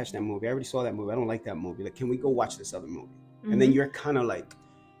don't want to catch that movie. I already saw that movie. I don't like that movie. Like, can we go watch this other movie? Mm-hmm. And then you're kind of like,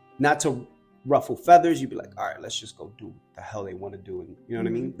 not to ruffle feathers, you'd be like, all right, let's just go do what the hell they want to do. And you know what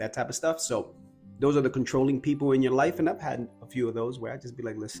I mean? That type of stuff. So those are the controlling people in your life. And I've had a few of those where I just be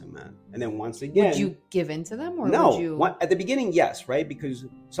like, listen, man. And then once again. Would you give in to them? Or no. Would you... At the beginning, yes, right? Because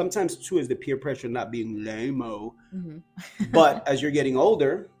sometimes too is the peer pressure not being lame-o. Mm-hmm. But as you're getting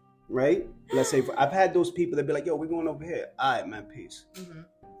older, right? Let's say I've had those people that be like, yo, we're going over here. All right, man, peace. Mm-hmm.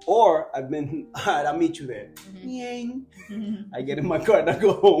 Or I've been, all right, I'll meet you there. Mm-hmm. I get in my car and I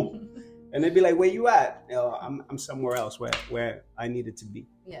go home. And they'd be like, where you at? I'm somewhere else where I needed to be.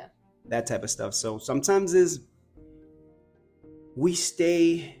 Yeah. That type of stuff. So sometimes we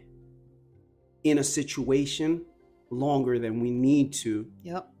stay in a situation longer than we need to.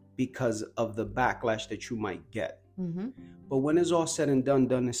 Yep. Because of the backlash that you might get. Mm-hmm. But when it's all said and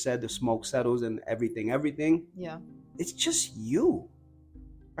done and said, the smoke settles and everything. Yeah. It's just you,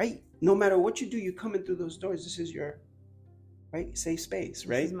 right? No matter what you do, you come in through those doors. This is your safe space,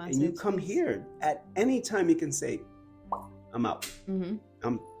 right? And you come here at any time. You can say, "I'm out. Mm-hmm.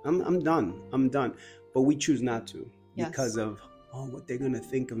 I'm done." But we choose not to because of what they're gonna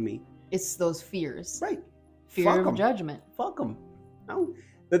think of me. It's those fears, right? Fear of judgment. Fuck them. No.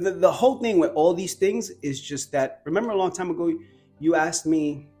 The whole thing with all these things is just that. Remember a long time ago, you asked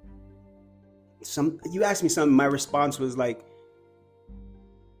me something. My response was like,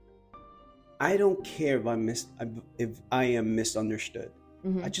 I don't care if I am misunderstood.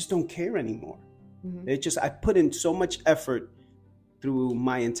 Mm-hmm. I just don't care anymore. Mm-hmm. I put in so much effort through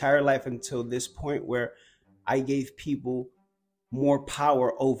my entire life until this point where I gave people more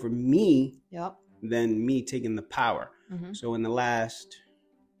power over me than me taking the power. Mm-hmm. So in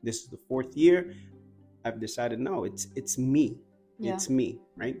this is the 4th year, I've decided, no, it's me. Yeah. It's me,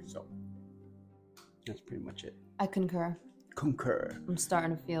 right? So that's pretty much it. I concur. I'm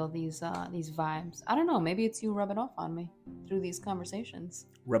starting to feel these vibes. I don't know. Maybe it's you rubbing off on me through these conversations.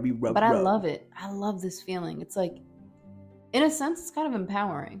 Rub. But I love it. I love this feeling. It's like, in a sense, it's kind of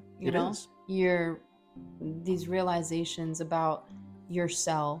empowering. You know, these realizations about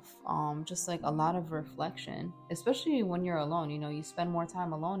yourself, just like a lot of reflection, especially when you're alone. You spend more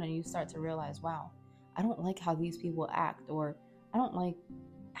time alone and you start to realize, wow, I don't like how these people act, or I don't like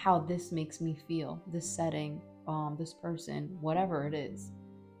how this makes me feel, this setting, this person, whatever it is.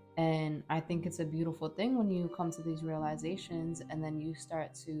 And I think it's a beautiful thing when you come to these realizations and then you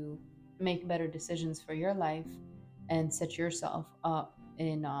start to make better decisions for your life and set yourself up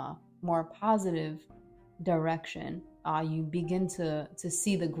in a more positive direction. You begin to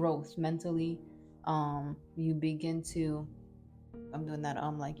see the growth mentally. You begin to, I'm doing that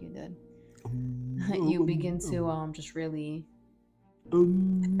like you did. You begin to just really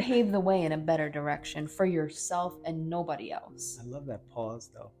pave the way in a better direction for yourself and nobody else. I love that pause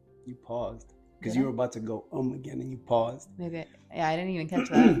though. You paused because you were about to go again and you paused. Maybe I didn't even catch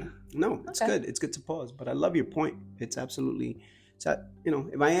that. No, it's good. It's good to pause, but I love your point. It's absolutely,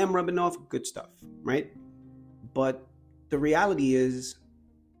 if I am rubbing off, good stuff, right? But the reality is,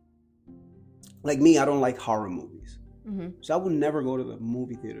 like me, I don't like horror movies. Mm-hmm. So I would never go to the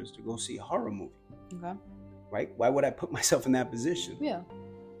movie theaters to go see a horror movie. Okay. Right? Why would I put myself in that position? Yeah.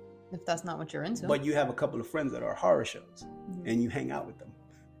 If that's not what you're into. But you have a couple of friends that are horror shows, and you hang out with them,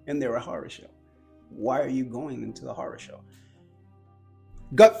 and they're a horror show. Why are you going into the horror show?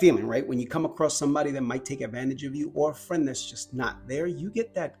 Gut feeling, right? When you come across somebody that might take advantage of you, or a friend that's just not there, you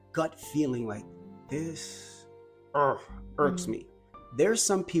get that gut feeling like, this irks me. There's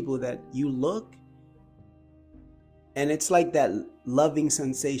some people that you look, and it's like that loving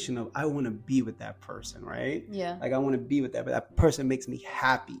sensation of, I want to be with that person, right? Yeah. Like I want to be with that person makes me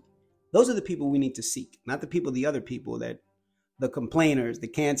happy. Those are the people we need to seek, not the other people that, the complainers, the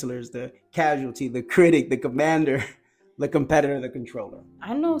cancelers, the casualty, the critic, the commander, the competitor, the controller.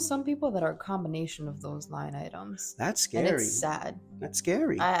 I know some people that are a combination of those line items. That's scary. And it's sad. That's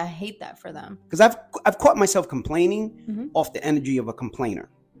scary. I hate that for them. Because I've caught myself complaining off the energy of a complainer.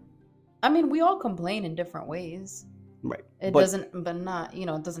 I mean, we all complain in different ways. Right. It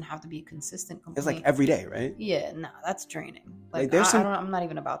doesn't have to be a consistent complaint. It's like every day, right? Yeah, no, that's draining. Like I'm not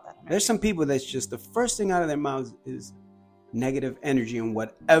even about that energy. There's some people that's just the first thing out of their mouths is negative energy on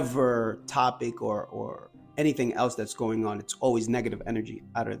whatever topic or anything else that's going on. It's always negative energy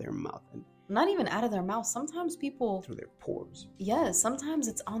out of their mouth. And not even out of their mouth. Sometimes people... through their pores. Yeah, sometimes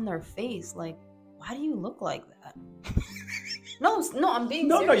it's on their face. Like, why do you look like that? No, I'm being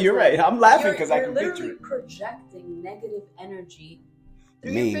serious. No, you're right. I'm laughing because I can picture it. You're literally projecting negative energy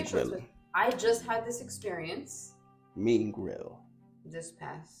through your facial expression. I just had this experience. Mean grill. This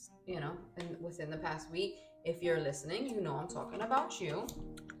past, within the past week. If you're listening, I'm talking about you.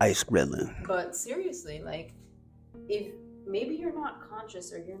 Ice grilling. But seriously, like, if maybe you're not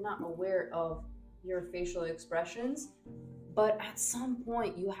conscious or you're not aware of your facial expressions, but at some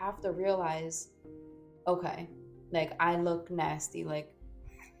point you have to realize, okay, like, I look nasty, like,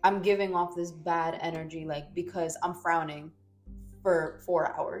 I'm giving off this bad energy, like, because I'm frowning for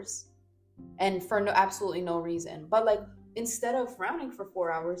 4 hours and for absolutely no reason. But, like, instead of frowning for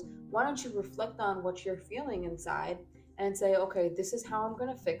 4 hours, why don't you reflect on what you're feeling inside and say, okay, this is how I'm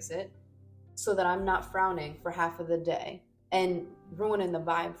going to fix it so that I'm not frowning for half of the day and ruining the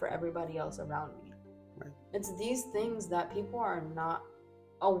vibe for everybody else around me. Right. It's these things that people are not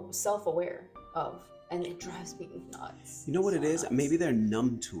self-aware of, and it drives me nuts. You know what it is? Nuts. Maybe they're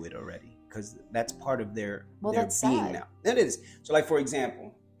numb to it already because that's part of their being that's sad. Now. It is. So, like, for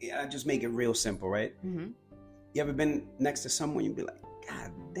example, I just make it real simple, right? Mm-hmm. You ever been next to someone, you'd be like,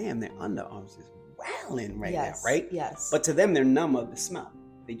 God damn, their underarms is wailing right now, right? Yes. But to them, they're numb of the smell.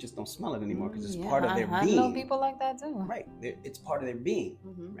 They just don't smell it anymore because it's part of their being. I know people like that too. Right. It's part of their being,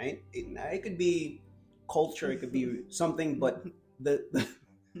 right? It could be culture, it could be something, but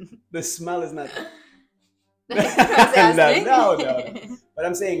the smell is not... no. But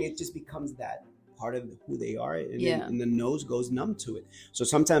I'm saying it just becomes that part of who they are, and the nose goes numb to it. So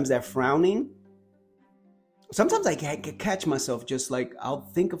sometimes that frowning... Sometimes I can catch myself just like I'll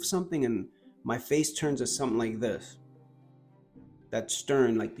think of something and my face turns to something like this. That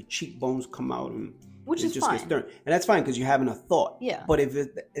stern, like the cheekbones come out and which is just fine. Stern. And that's fine because you're having a thought. Yeah. But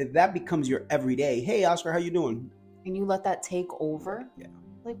if that becomes your everyday, hey Oscar, how you doing? And you let that take over? Yeah.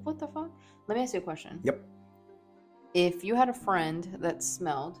 Like what the fuck? Let me ask you a question. Yep. If you had a friend that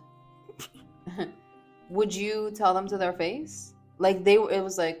smelled, would you tell them to their face? Like it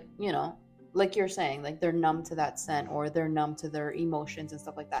was like, like you're saying, like they're numb to that scent or they're numb to their emotions and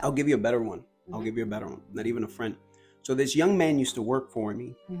stuff like that. I'll give you a better one. Not even a friend. So this young man used to work for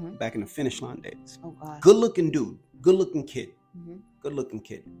me back in the Finish Line days. Oh, God. Good looking dude. Good looking kid. Good looking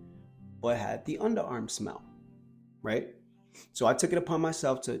kid. But had the underarm smell. Right? So I took it upon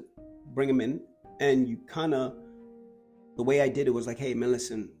myself to bring him in. And you kind of, the way I did it was like, hey, man,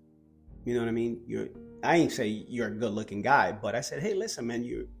 listen, you know what I mean? I ain't say you're a good looking guy, but I said, hey, listen,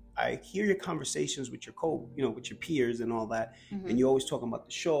 man, I hear your conversations with your with your peers and all that. And you're always talking about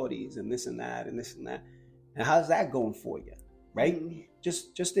the shorties and this and that and this and that. And how's that going for you? Right?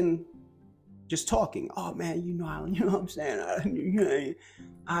 Just talking. Oh man, you know what I'm saying?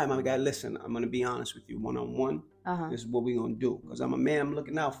 All right, my guy, listen, I'm gonna be honest with you, one-on-one. This is what we're gonna do. Because I'm a man, I'm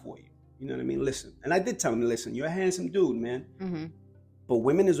looking out for you. You know what I mean? Listen. And I did tell him, listen, you're a handsome dude, man. But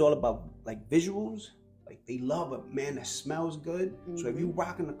women is all about like visuals. Like they love a man that smells good. So if you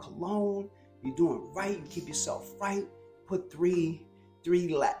rocking the cologne, you're doing right, you keep yourself right, put three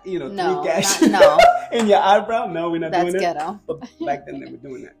gashes in your eyebrow. No, we're not doing that. That's ghetto. But back then they were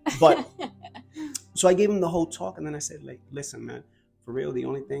doing that. But so I gave him the whole talk, and then I said, like, listen, man, for real, the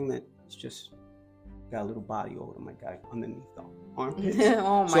only thing that is just got a little body odor, my guy, underneath the armpits.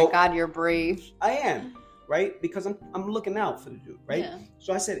 Oh my God, you're brave. I am, right? Because I'm looking out for the dude, right? Yeah.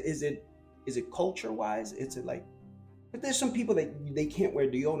 So I said, is it culture wise? Is it like, but there's some people that they can't wear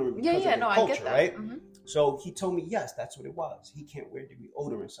deodorant because of their culture, I get that. Right? So he told me, yes, that's what it was. He can't wear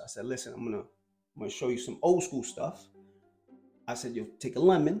deodorant. So I said, listen, I'm gonna show you some old school stuff. I said, you'll take a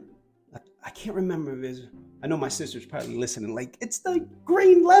lemon. I can't remember if it's, I know my sister's probably listening, like, it's the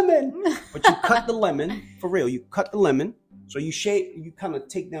green lemon. But you cut the lemon, for real, you cut the lemon. So you kind of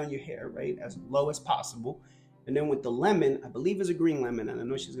take down your hair, right, as low as possible. And then with the lemon, I believe it's a green lemon, and I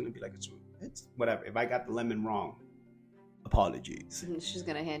know she's going to be like, it's whatever. If I got the lemon wrong, apologies. She's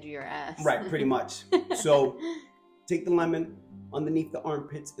going to hand you your ass. Right, pretty much. So take the lemon underneath the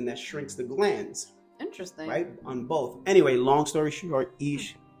armpits, and that shrinks the glands. Interesting. Right, on both. Anyway, long story short,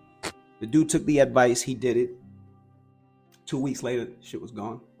 Ish, the dude took the advice. He did it. 2 weeks later, shit was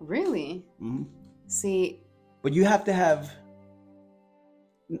gone. Really? Mm-hmm. See. But you have to have,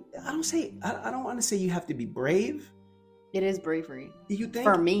 I don't want to say you have to be brave. It is bravery. You think?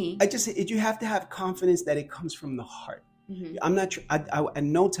 For me. You have to have confidence that it comes from the heart. Mm-hmm. I'm not, at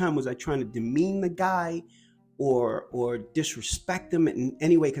no time was I trying to demean the guy or disrespect him in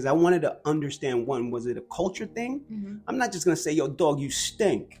any way, because I wanted to understand, one, was it a culture thing? Mm-hmm. I'm not just going to say, yo, dog, you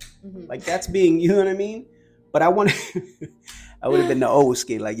stink. Mm-hmm. Like, that's being, you know what I mean? But I would have been the old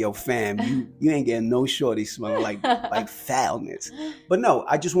skate, like, yo, fam, you ain't getting no shorty smelling like foulness. But no,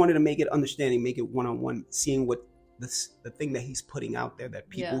 I just wanted to make it understanding, make it one-on-one, seeing what the thing that he's putting out there that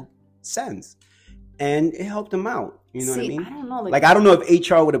people sense. And it helped him out. You know what I mean? I don't know. Like I don't know if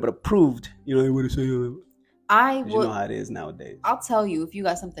HR would have approved, they would have said, you know how it is nowadays. I'll tell you, if you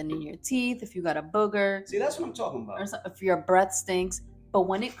got something in your teeth, if you got a booger. See, that's what I'm talking about. Or if your breath stinks. But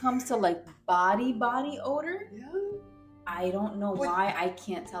when it comes to like body odor, I don't know why I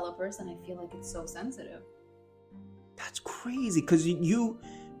can't tell a person. I feel like it's so sensitive. That's crazy, because you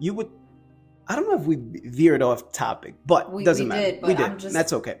would. I don't know if we veered off topic, but it doesn't matter. We did.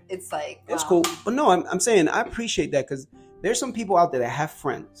 That's okay. It's like, it's cool. But no, I'm saying I appreciate that, because there's some people out there that have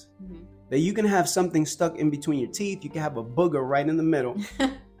friends. Mm-hmm. That you can have something stuck in between your teeth. You can have a booger right in the middle.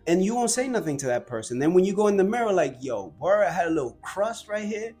 And you won't say nothing to that person. Then when you go in the mirror, like, yo, boy, I had a little crust right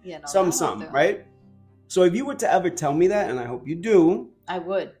here. Yeah, no, something, right? So if you were to ever tell me that, and I hope you do. I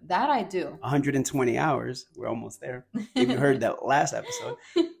would. That I do. 120 hours. We're almost there. If you heard that last episode.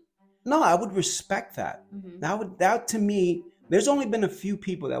 No, I would respect that. Mm-hmm. That to me, there's only been a few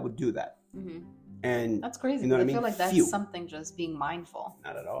people that would do that. Mm-hmm. And that's crazy. You know what I mean? Feel like that's something just being mindful.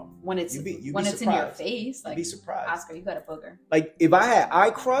 Not at all. When it's in your face, like, you'd be surprised. Oscar, you got a booger. Like if I had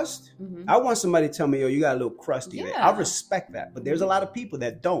eye crust, I want somebody to tell me, yo, you got a little crusty there. I respect that. But there's a lot of people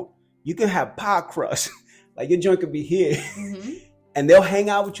that don't. You can have pie crust. Like your joint could be here. Mm-hmm. And they'll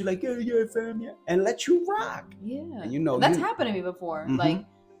hang out with you like, yeah, fam, yeah. And let you rock. Yeah. And that's happened to me before. Mm-hmm. Like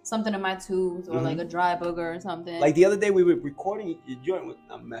something in my tooth or like a dry booger or something. Like the other day we were recording your joint.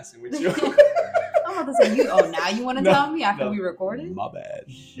 I'm messing with you. I'm about to say, now you want to tell me after we recorded? My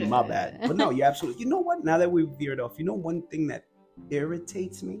bad. Shit. My bad. But no, you absolutely. You know what? Now that we've veered off, one thing that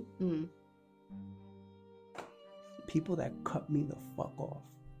irritates me? Mm. People that cut me the fuck off.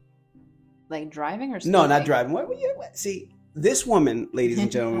 Like driving or something? No, not driving. What? See, this woman, ladies and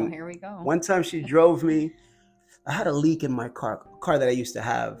gentlemen. Here we go. One time she drove me. I had a leak in my car that I used to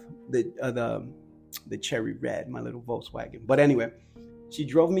have, the cherry red, my little Volkswagen. But anyway, she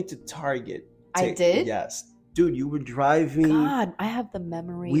drove me to Target. I did? Yes. Dude, you were driving. God, I have the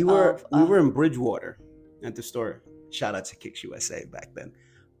memory we were in Bridgewater at the store. Shout out to Kicks USA back then.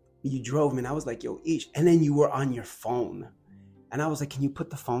 You drove me and I was like, yo, Ish. And then you were on your phone. And I was like, can you put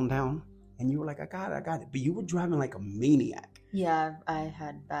the phone down? And you were like, I got it. But you were driving like a maniac. Yeah, I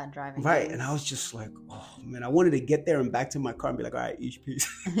had bad driving. Right. days. And I was just like, oh, man, I wanted to get there and back to my car and be like, all right, Ish, peace.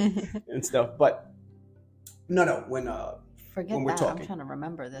 and stuff. But no, when we're talking. I'm trying to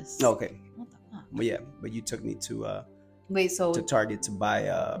remember this. Okay. What the fuck? But yeah, but you took me to to Target to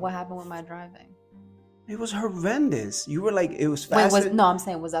buy what happened with my driving? It was horrendous. You were like, it was fast. I'm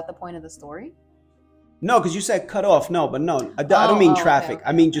saying, was that the point of the story? No, because you said cut off. No, but no, I don't mean traffic. Okay.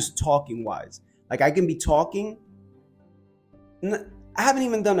 I mean just talking wise. Like I can be talking. I haven't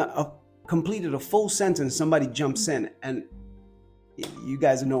even done completed a full sentence. Somebody jumps in, and you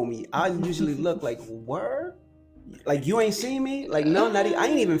guys know me. I usually look like, word? Like you ain't seen me? Like no, not I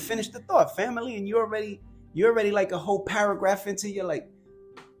ain't even finished the thought, family, and you're already like a whole paragraph into your like.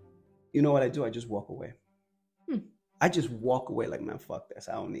 You know what I do? I just walk away. I just walk away like, man, fuck this.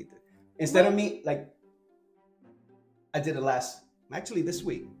 I don't need it. Instead of me, like, I did it this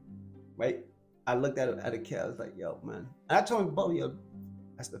week, right? I looked at a kid. I was like, yo, man. And I told him, Bo, yo,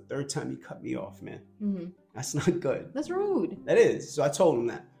 that's the third time you cut me off, man. Mm-hmm. That's not good. That's rude. That is. So I told him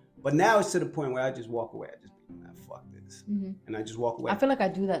that. But now it's to the point where I just walk away. I just be, man, fuck this. Mm-hmm. And I just walk away. I feel like I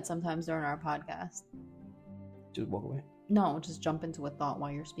do that sometimes during our podcast. Just walk away? No, just jump into a thought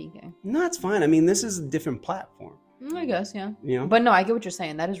while you're speaking. No, it's fine. I mean, this is a different platform. I guess, yeah. You know? But no, I get what you're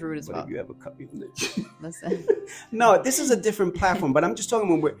saying. That is rude as well. If you ever cut me from Listen. No, this is a different platform. But I'm just talking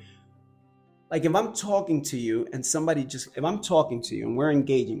when we're... Like, if I'm talking to you and if I'm talking to you and we're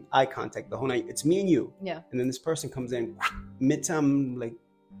engaging, eye contact the whole night, it's me and you. Yeah. And then this person comes in, mid-time, like...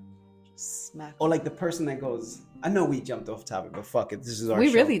 Smack. Or like the person that goes... I know we jumped off topic, but fuck it. This is our show.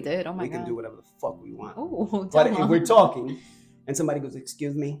 We really did. Oh my God. We can do whatever the fuck we want. Oh, but if we're talking and somebody goes,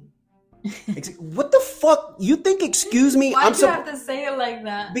 excuse me. What the fuck? You think excuse me? Why'd you have to say it like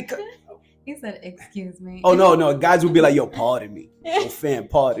that? Because he said excuse me. Oh no. Guys would be like, yo, pardon me. Yo, fam,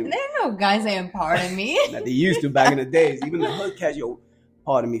 pardon me. There ain't no guys saying pardon me. Now, they used to back in the days. Even the hood cats, yo,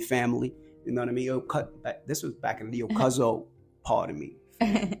 pardon me, family. You know what I mean? Yo, cut back. This was back in the yo, cuzzo, pardon me. You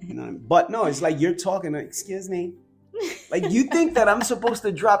know what I mean? But no, it's like you're talking, excuse me. Like you think that I'm supposed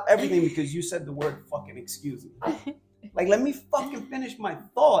to drop everything because you said the word fucking excuse me. Like, let me fucking finish my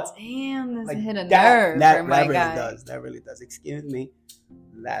thought. Damn, this like, hit a nerve. That really does. That really does. Excuse me.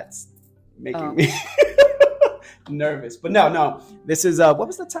 That's making me nervous. But no. This is what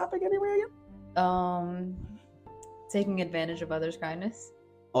was the topic anyway again? Taking advantage of others' kindness.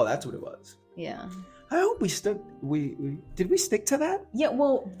 Oh, that's what it was. Yeah. I hope we stuck. Did we stick to that? Yeah.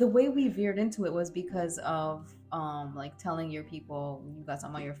 Well, the way we veered into it was because of like telling your people you got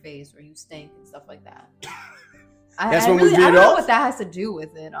something on your face or you stink and stuff like that. That's when we veered off? I don't know what that has to do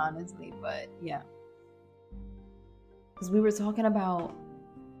with it, honestly, but yeah. Because we were talking about...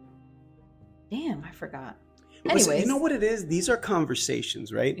 Damn, I forgot. Anyways. You know what it is? These are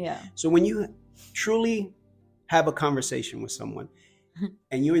conversations, right? Yeah. So when you truly have a conversation with someone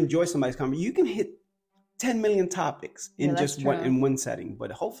and you enjoy somebody's conversation, you can hit 10 million topics in just one setting.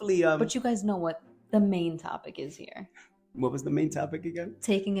 But hopefully... but you guys know what the main topic is here. What was the main topic again?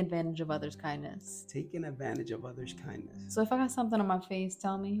 Taking advantage of others' kindness. Taking advantage of others' kindness. So if I got something on my face,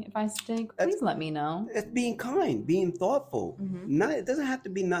 tell me. If I stink, please let me know. It's being kind, being thoughtful. Mm-hmm. It doesn't have to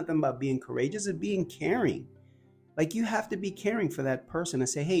be nothing about being courageous. It's being caring. Like you have to be caring for that person and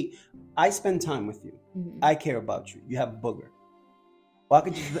say, hey, I spend time with you. Mm-hmm. I care about you. You have a booger. Well,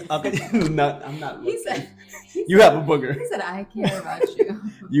 I'm not looking. He said, you have a booger. He said, I care about you.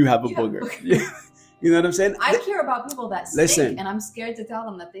 You have a booger. You know what I'm saying? I care about people that stink, and I'm scared to tell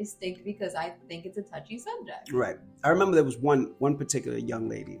them that they stink because I think it's a touchy subject. Right. I remember there was one particular young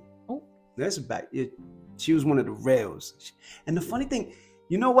lady. Oh. That's she was one of the rails. And the funny thing,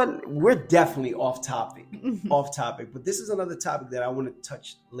 you know what? We're definitely off topic. But this is another topic that I want to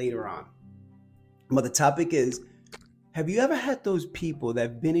touch later on. But the topic is, have you ever had those people that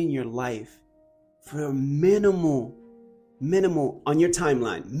have been in your life for a minimal on your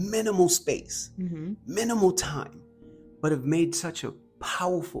timeline, minimal space, minimal time, but have made such a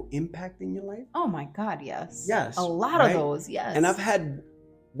powerful impact in your life? Oh my God, yes. Yes. A lot of those, yes. And I've had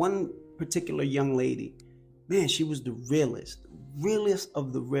one particular young lady, man, she was the realest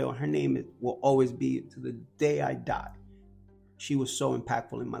of the real. Her name will always be to the day I die. She was so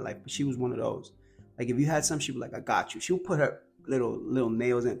impactful in my life, but she was one of those. Like if you had some, she'd be like, I got you. She'll put her little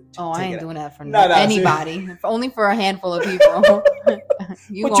nails in. Oh, I ain't doing that for anybody. Only for a handful of people.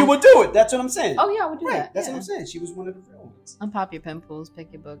 You would do it. That's what I'm saying. Oh yeah, I would do that. That's what I'm saying. She was one of the real ones. Unpop your pimples,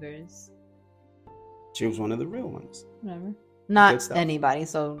 pick your boogers. She was one of the real ones. Whatever. Not anybody,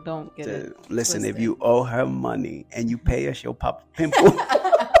 so don't get it. Listen, if you owe her money and you pay her, she'll pop a pimple.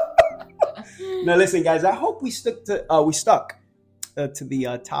 Now listen, guys, I hope we stuck to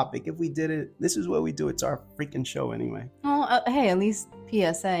the topic. If we did it, this is what we do. It's our freaking show anyway. Well, hey, at least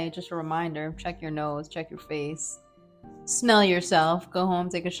PSA, just a reminder. Check your nose, check your face, smell yourself, go home,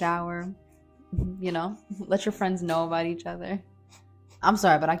 take a shower. You know, let your friends know about each other. I'm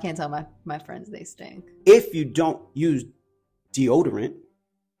sorry, but I can't tell my friends they stink. If you don't use deodorant,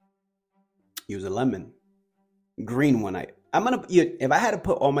 use a lemon green one. If I had to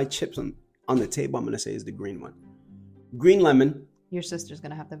put all my chips on the table, I'm going to say is the green one. Green lemon. Your sister's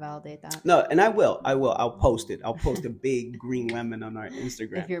going to have to validate that. No, and I will. I'll post it. I'll post a big green lemon on our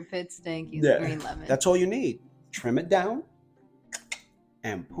Instagram. If your pits stink, use green lemon. That's all you need. Trim it down,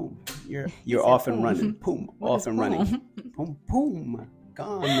 and boom, you're off and running. Boom, off and running. Boom, boom,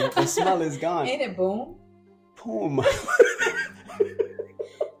 gone. The smell is gone. Ain't it boom? Boom.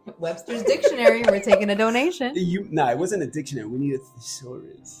 Webster's Dictionary. We're taking a donation. It wasn't a dictionary. We need a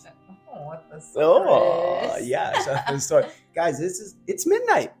thesaurus. Oh, what the thesaurus? Oh, yes, a thesaurus. Guys, it's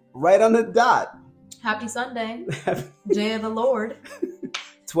midnight, right on the dot. Happy Sunday, Day of the Lord.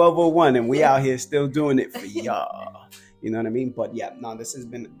 12:01, and we out here still doing it for y'all. You know what I mean? But yeah, no, this has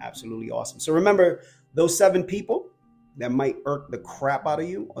been absolutely awesome. So remember, those 7 people that might irk the crap out of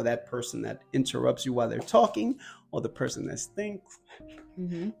you, or that person that interrupts you while they're talking, or the person that stinks,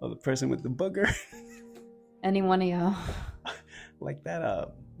 or the person with the booger. Any one of y'all. Like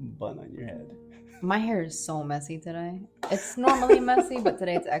that bun on your head. My hair is so messy today. It's normally messy, but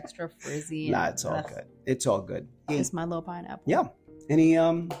today it's extra frizzy. Nah, it's all good. It's all good. It's my little pineapple. Yeah. Any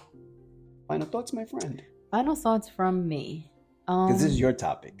final thoughts, my friend? Final thoughts from me. Because this is your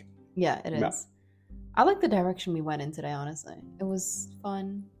topic. Yeah, it is. Yeah. I like the direction we went in today, honestly. It was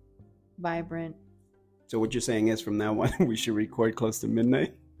fun, vibrant. So what you're saying is from now on, we should record close to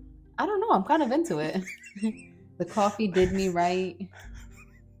midnight? I don't know. I'm kind of into it. The coffee did me right.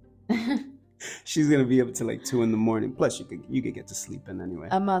 She's going to be up to like 2 a.m. Plus, you could get to sleep in anyway.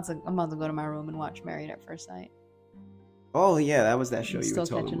 I'm about to go to my room and watch Married at First Sight. Oh, yeah. That was that show you were talking about.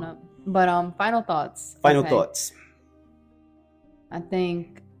 Still catching up. But final thoughts. Final thoughts. I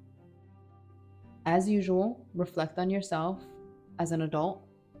think, as usual, reflect on yourself as an adult,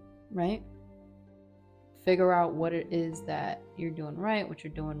 right? Figure out what it is that you're doing right, what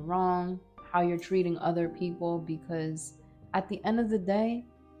you're doing wrong, how you're treating other people, because at the end of the day,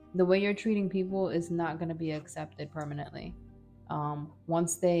 the way you're treating people is not going to be accepted permanently.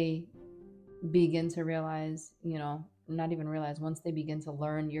 Once they begin to realize, not even realize, once they begin to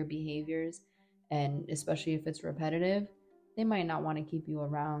learn your behaviors, and especially if it's repetitive, they might not want to keep you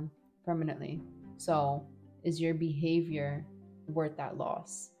around permanently. So is your behavior worth that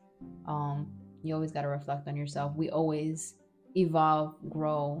loss? You always got to reflect on yourself. We always evolve,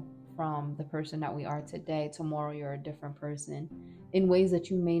 grow from the person that we are today. Tomorrow you're a different person in ways that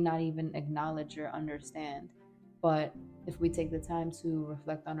you may not even acknowledge or understand. But if we take the time to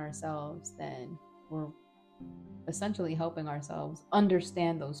reflect on ourselves, then we're essentially helping ourselves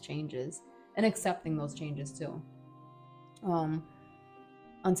understand those changes and accepting those changes too. On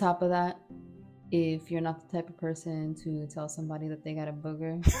top of that, if you're not the type of person to tell somebody that they got a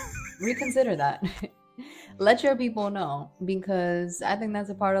booger, reconsider that. Let your people know, because I think that's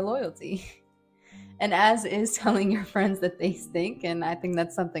a part of loyalty. And as is telling your friends that they stink, and I think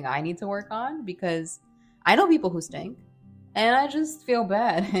that's something I need to work on, because I know people who stink and I just feel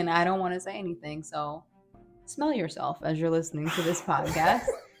bad and I don't want to say anything. So smell yourself as you're listening to this podcast.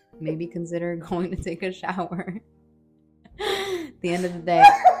 Maybe consider going to take a shower. At the end of the day,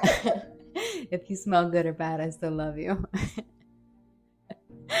 if you smell good or bad, I still love you.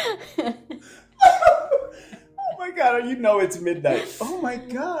 Oh my God, it's midnight. Oh my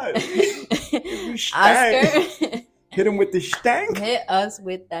God. Oscar. Hit him with the stank. Hit us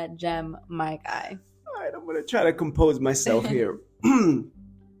with that gem, my guy. All right, I'm going to try to compose myself here.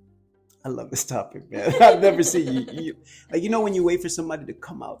 I love this topic, man. I've never seen you. Like, when you wait for somebody to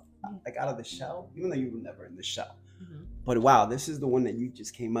come out, like out of the shell, even though you were never in the shell. Mm-hmm. But wow, this is the one that you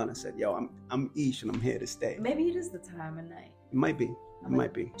just came out and said, yo, I'm Ish and I'm here to stay. Maybe it is the time of night. It might be. I'm a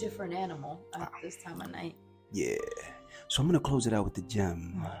different animal at this time of night. Yeah. So I'm going to close it out with the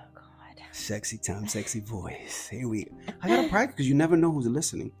gem. Oh, God. Sexy time, sexy voice. Here we go. I got to practice because you never know who's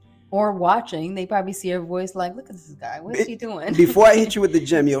listening. Or watching. They probably see your voice like, look at this guy. What is he doing? Before I hit you with the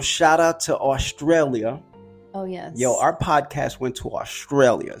gem, shout out to Australia. Oh, yes. Our podcast went to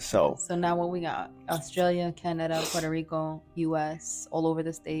Australia. So now what we got? Australia, Canada, Puerto Rico, U.S., all over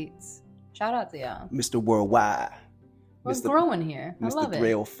the States. Shout out to y'all. Mr. Worldwide. We're growing here. I love it. Mr.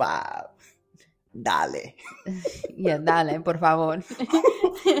 305. Dale. Yeah, dale, por favor.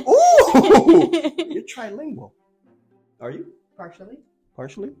 Ooh, you're trilingual. Are you? Partially.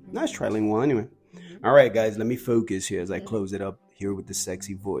 Nice trilingual anyway. Mm-hmm. All right, guys, let me focus here as I close it up here with the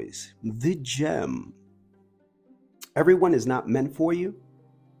sexy voice. The gem. Everyone is not meant for you,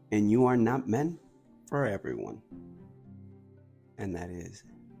 and you are not meant for everyone. And that is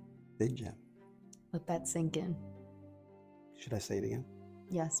the gem. Let that sink in. Should I say it again?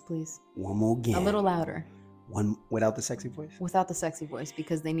 Yes, please. One more again. A little louder. One without the sexy voice? Without the sexy voice,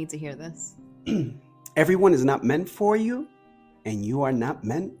 because they need to hear this. Everyone is not meant for you, and you are not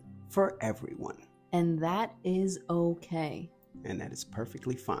meant for everyone. And that is okay. And that is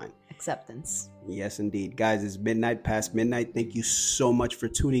perfectly fine. Acceptance. Yes, indeed. Guys, it's midnight, past midnight. Thank you so much for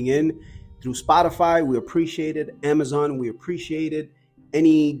tuning in through Spotify. We appreciate it. Amazon, we appreciate it.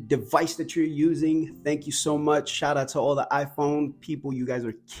 Any device that you're using, thank you so much. Shout out to all the iPhone people. You guys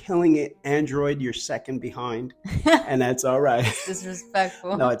are killing it. Android, you're second behind. And that's all right. It's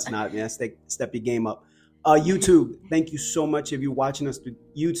disrespectful. No, it's not, man. Step your game up. YouTube, thank you so much. If you're watching us through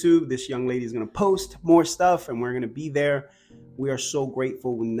YouTube, this young lady is going to post more stuff and we're going to be there. We are so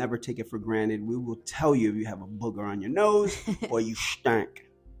grateful. We never take it for granted. We will tell you if you have a booger on your nose or you stank.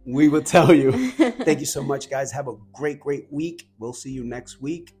 We will tell you. Thank you so much, guys. Have a great, great week. We'll see you next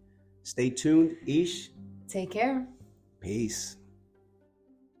week. Stay tuned. Ish. Take care. Peace.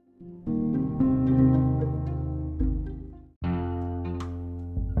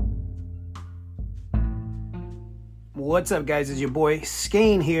 What's up, guys? It's your boy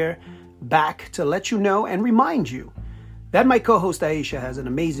Skane here, back to let you know and remind you that my co-host Aisha has an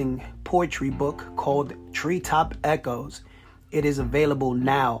amazing poetry book called Treetop Echoes. It is available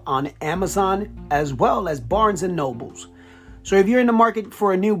now on Amazon as well as Barnes & Nobles. So if you're in the market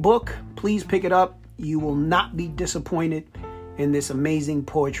for a new book, please pick it up. You will not be disappointed in this amazing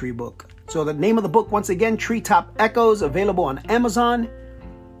poetry book. So the name of the book, once again, Treetop Echoes, available on Amazon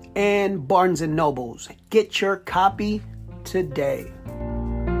and Barnes & Nobles. Get your copy today.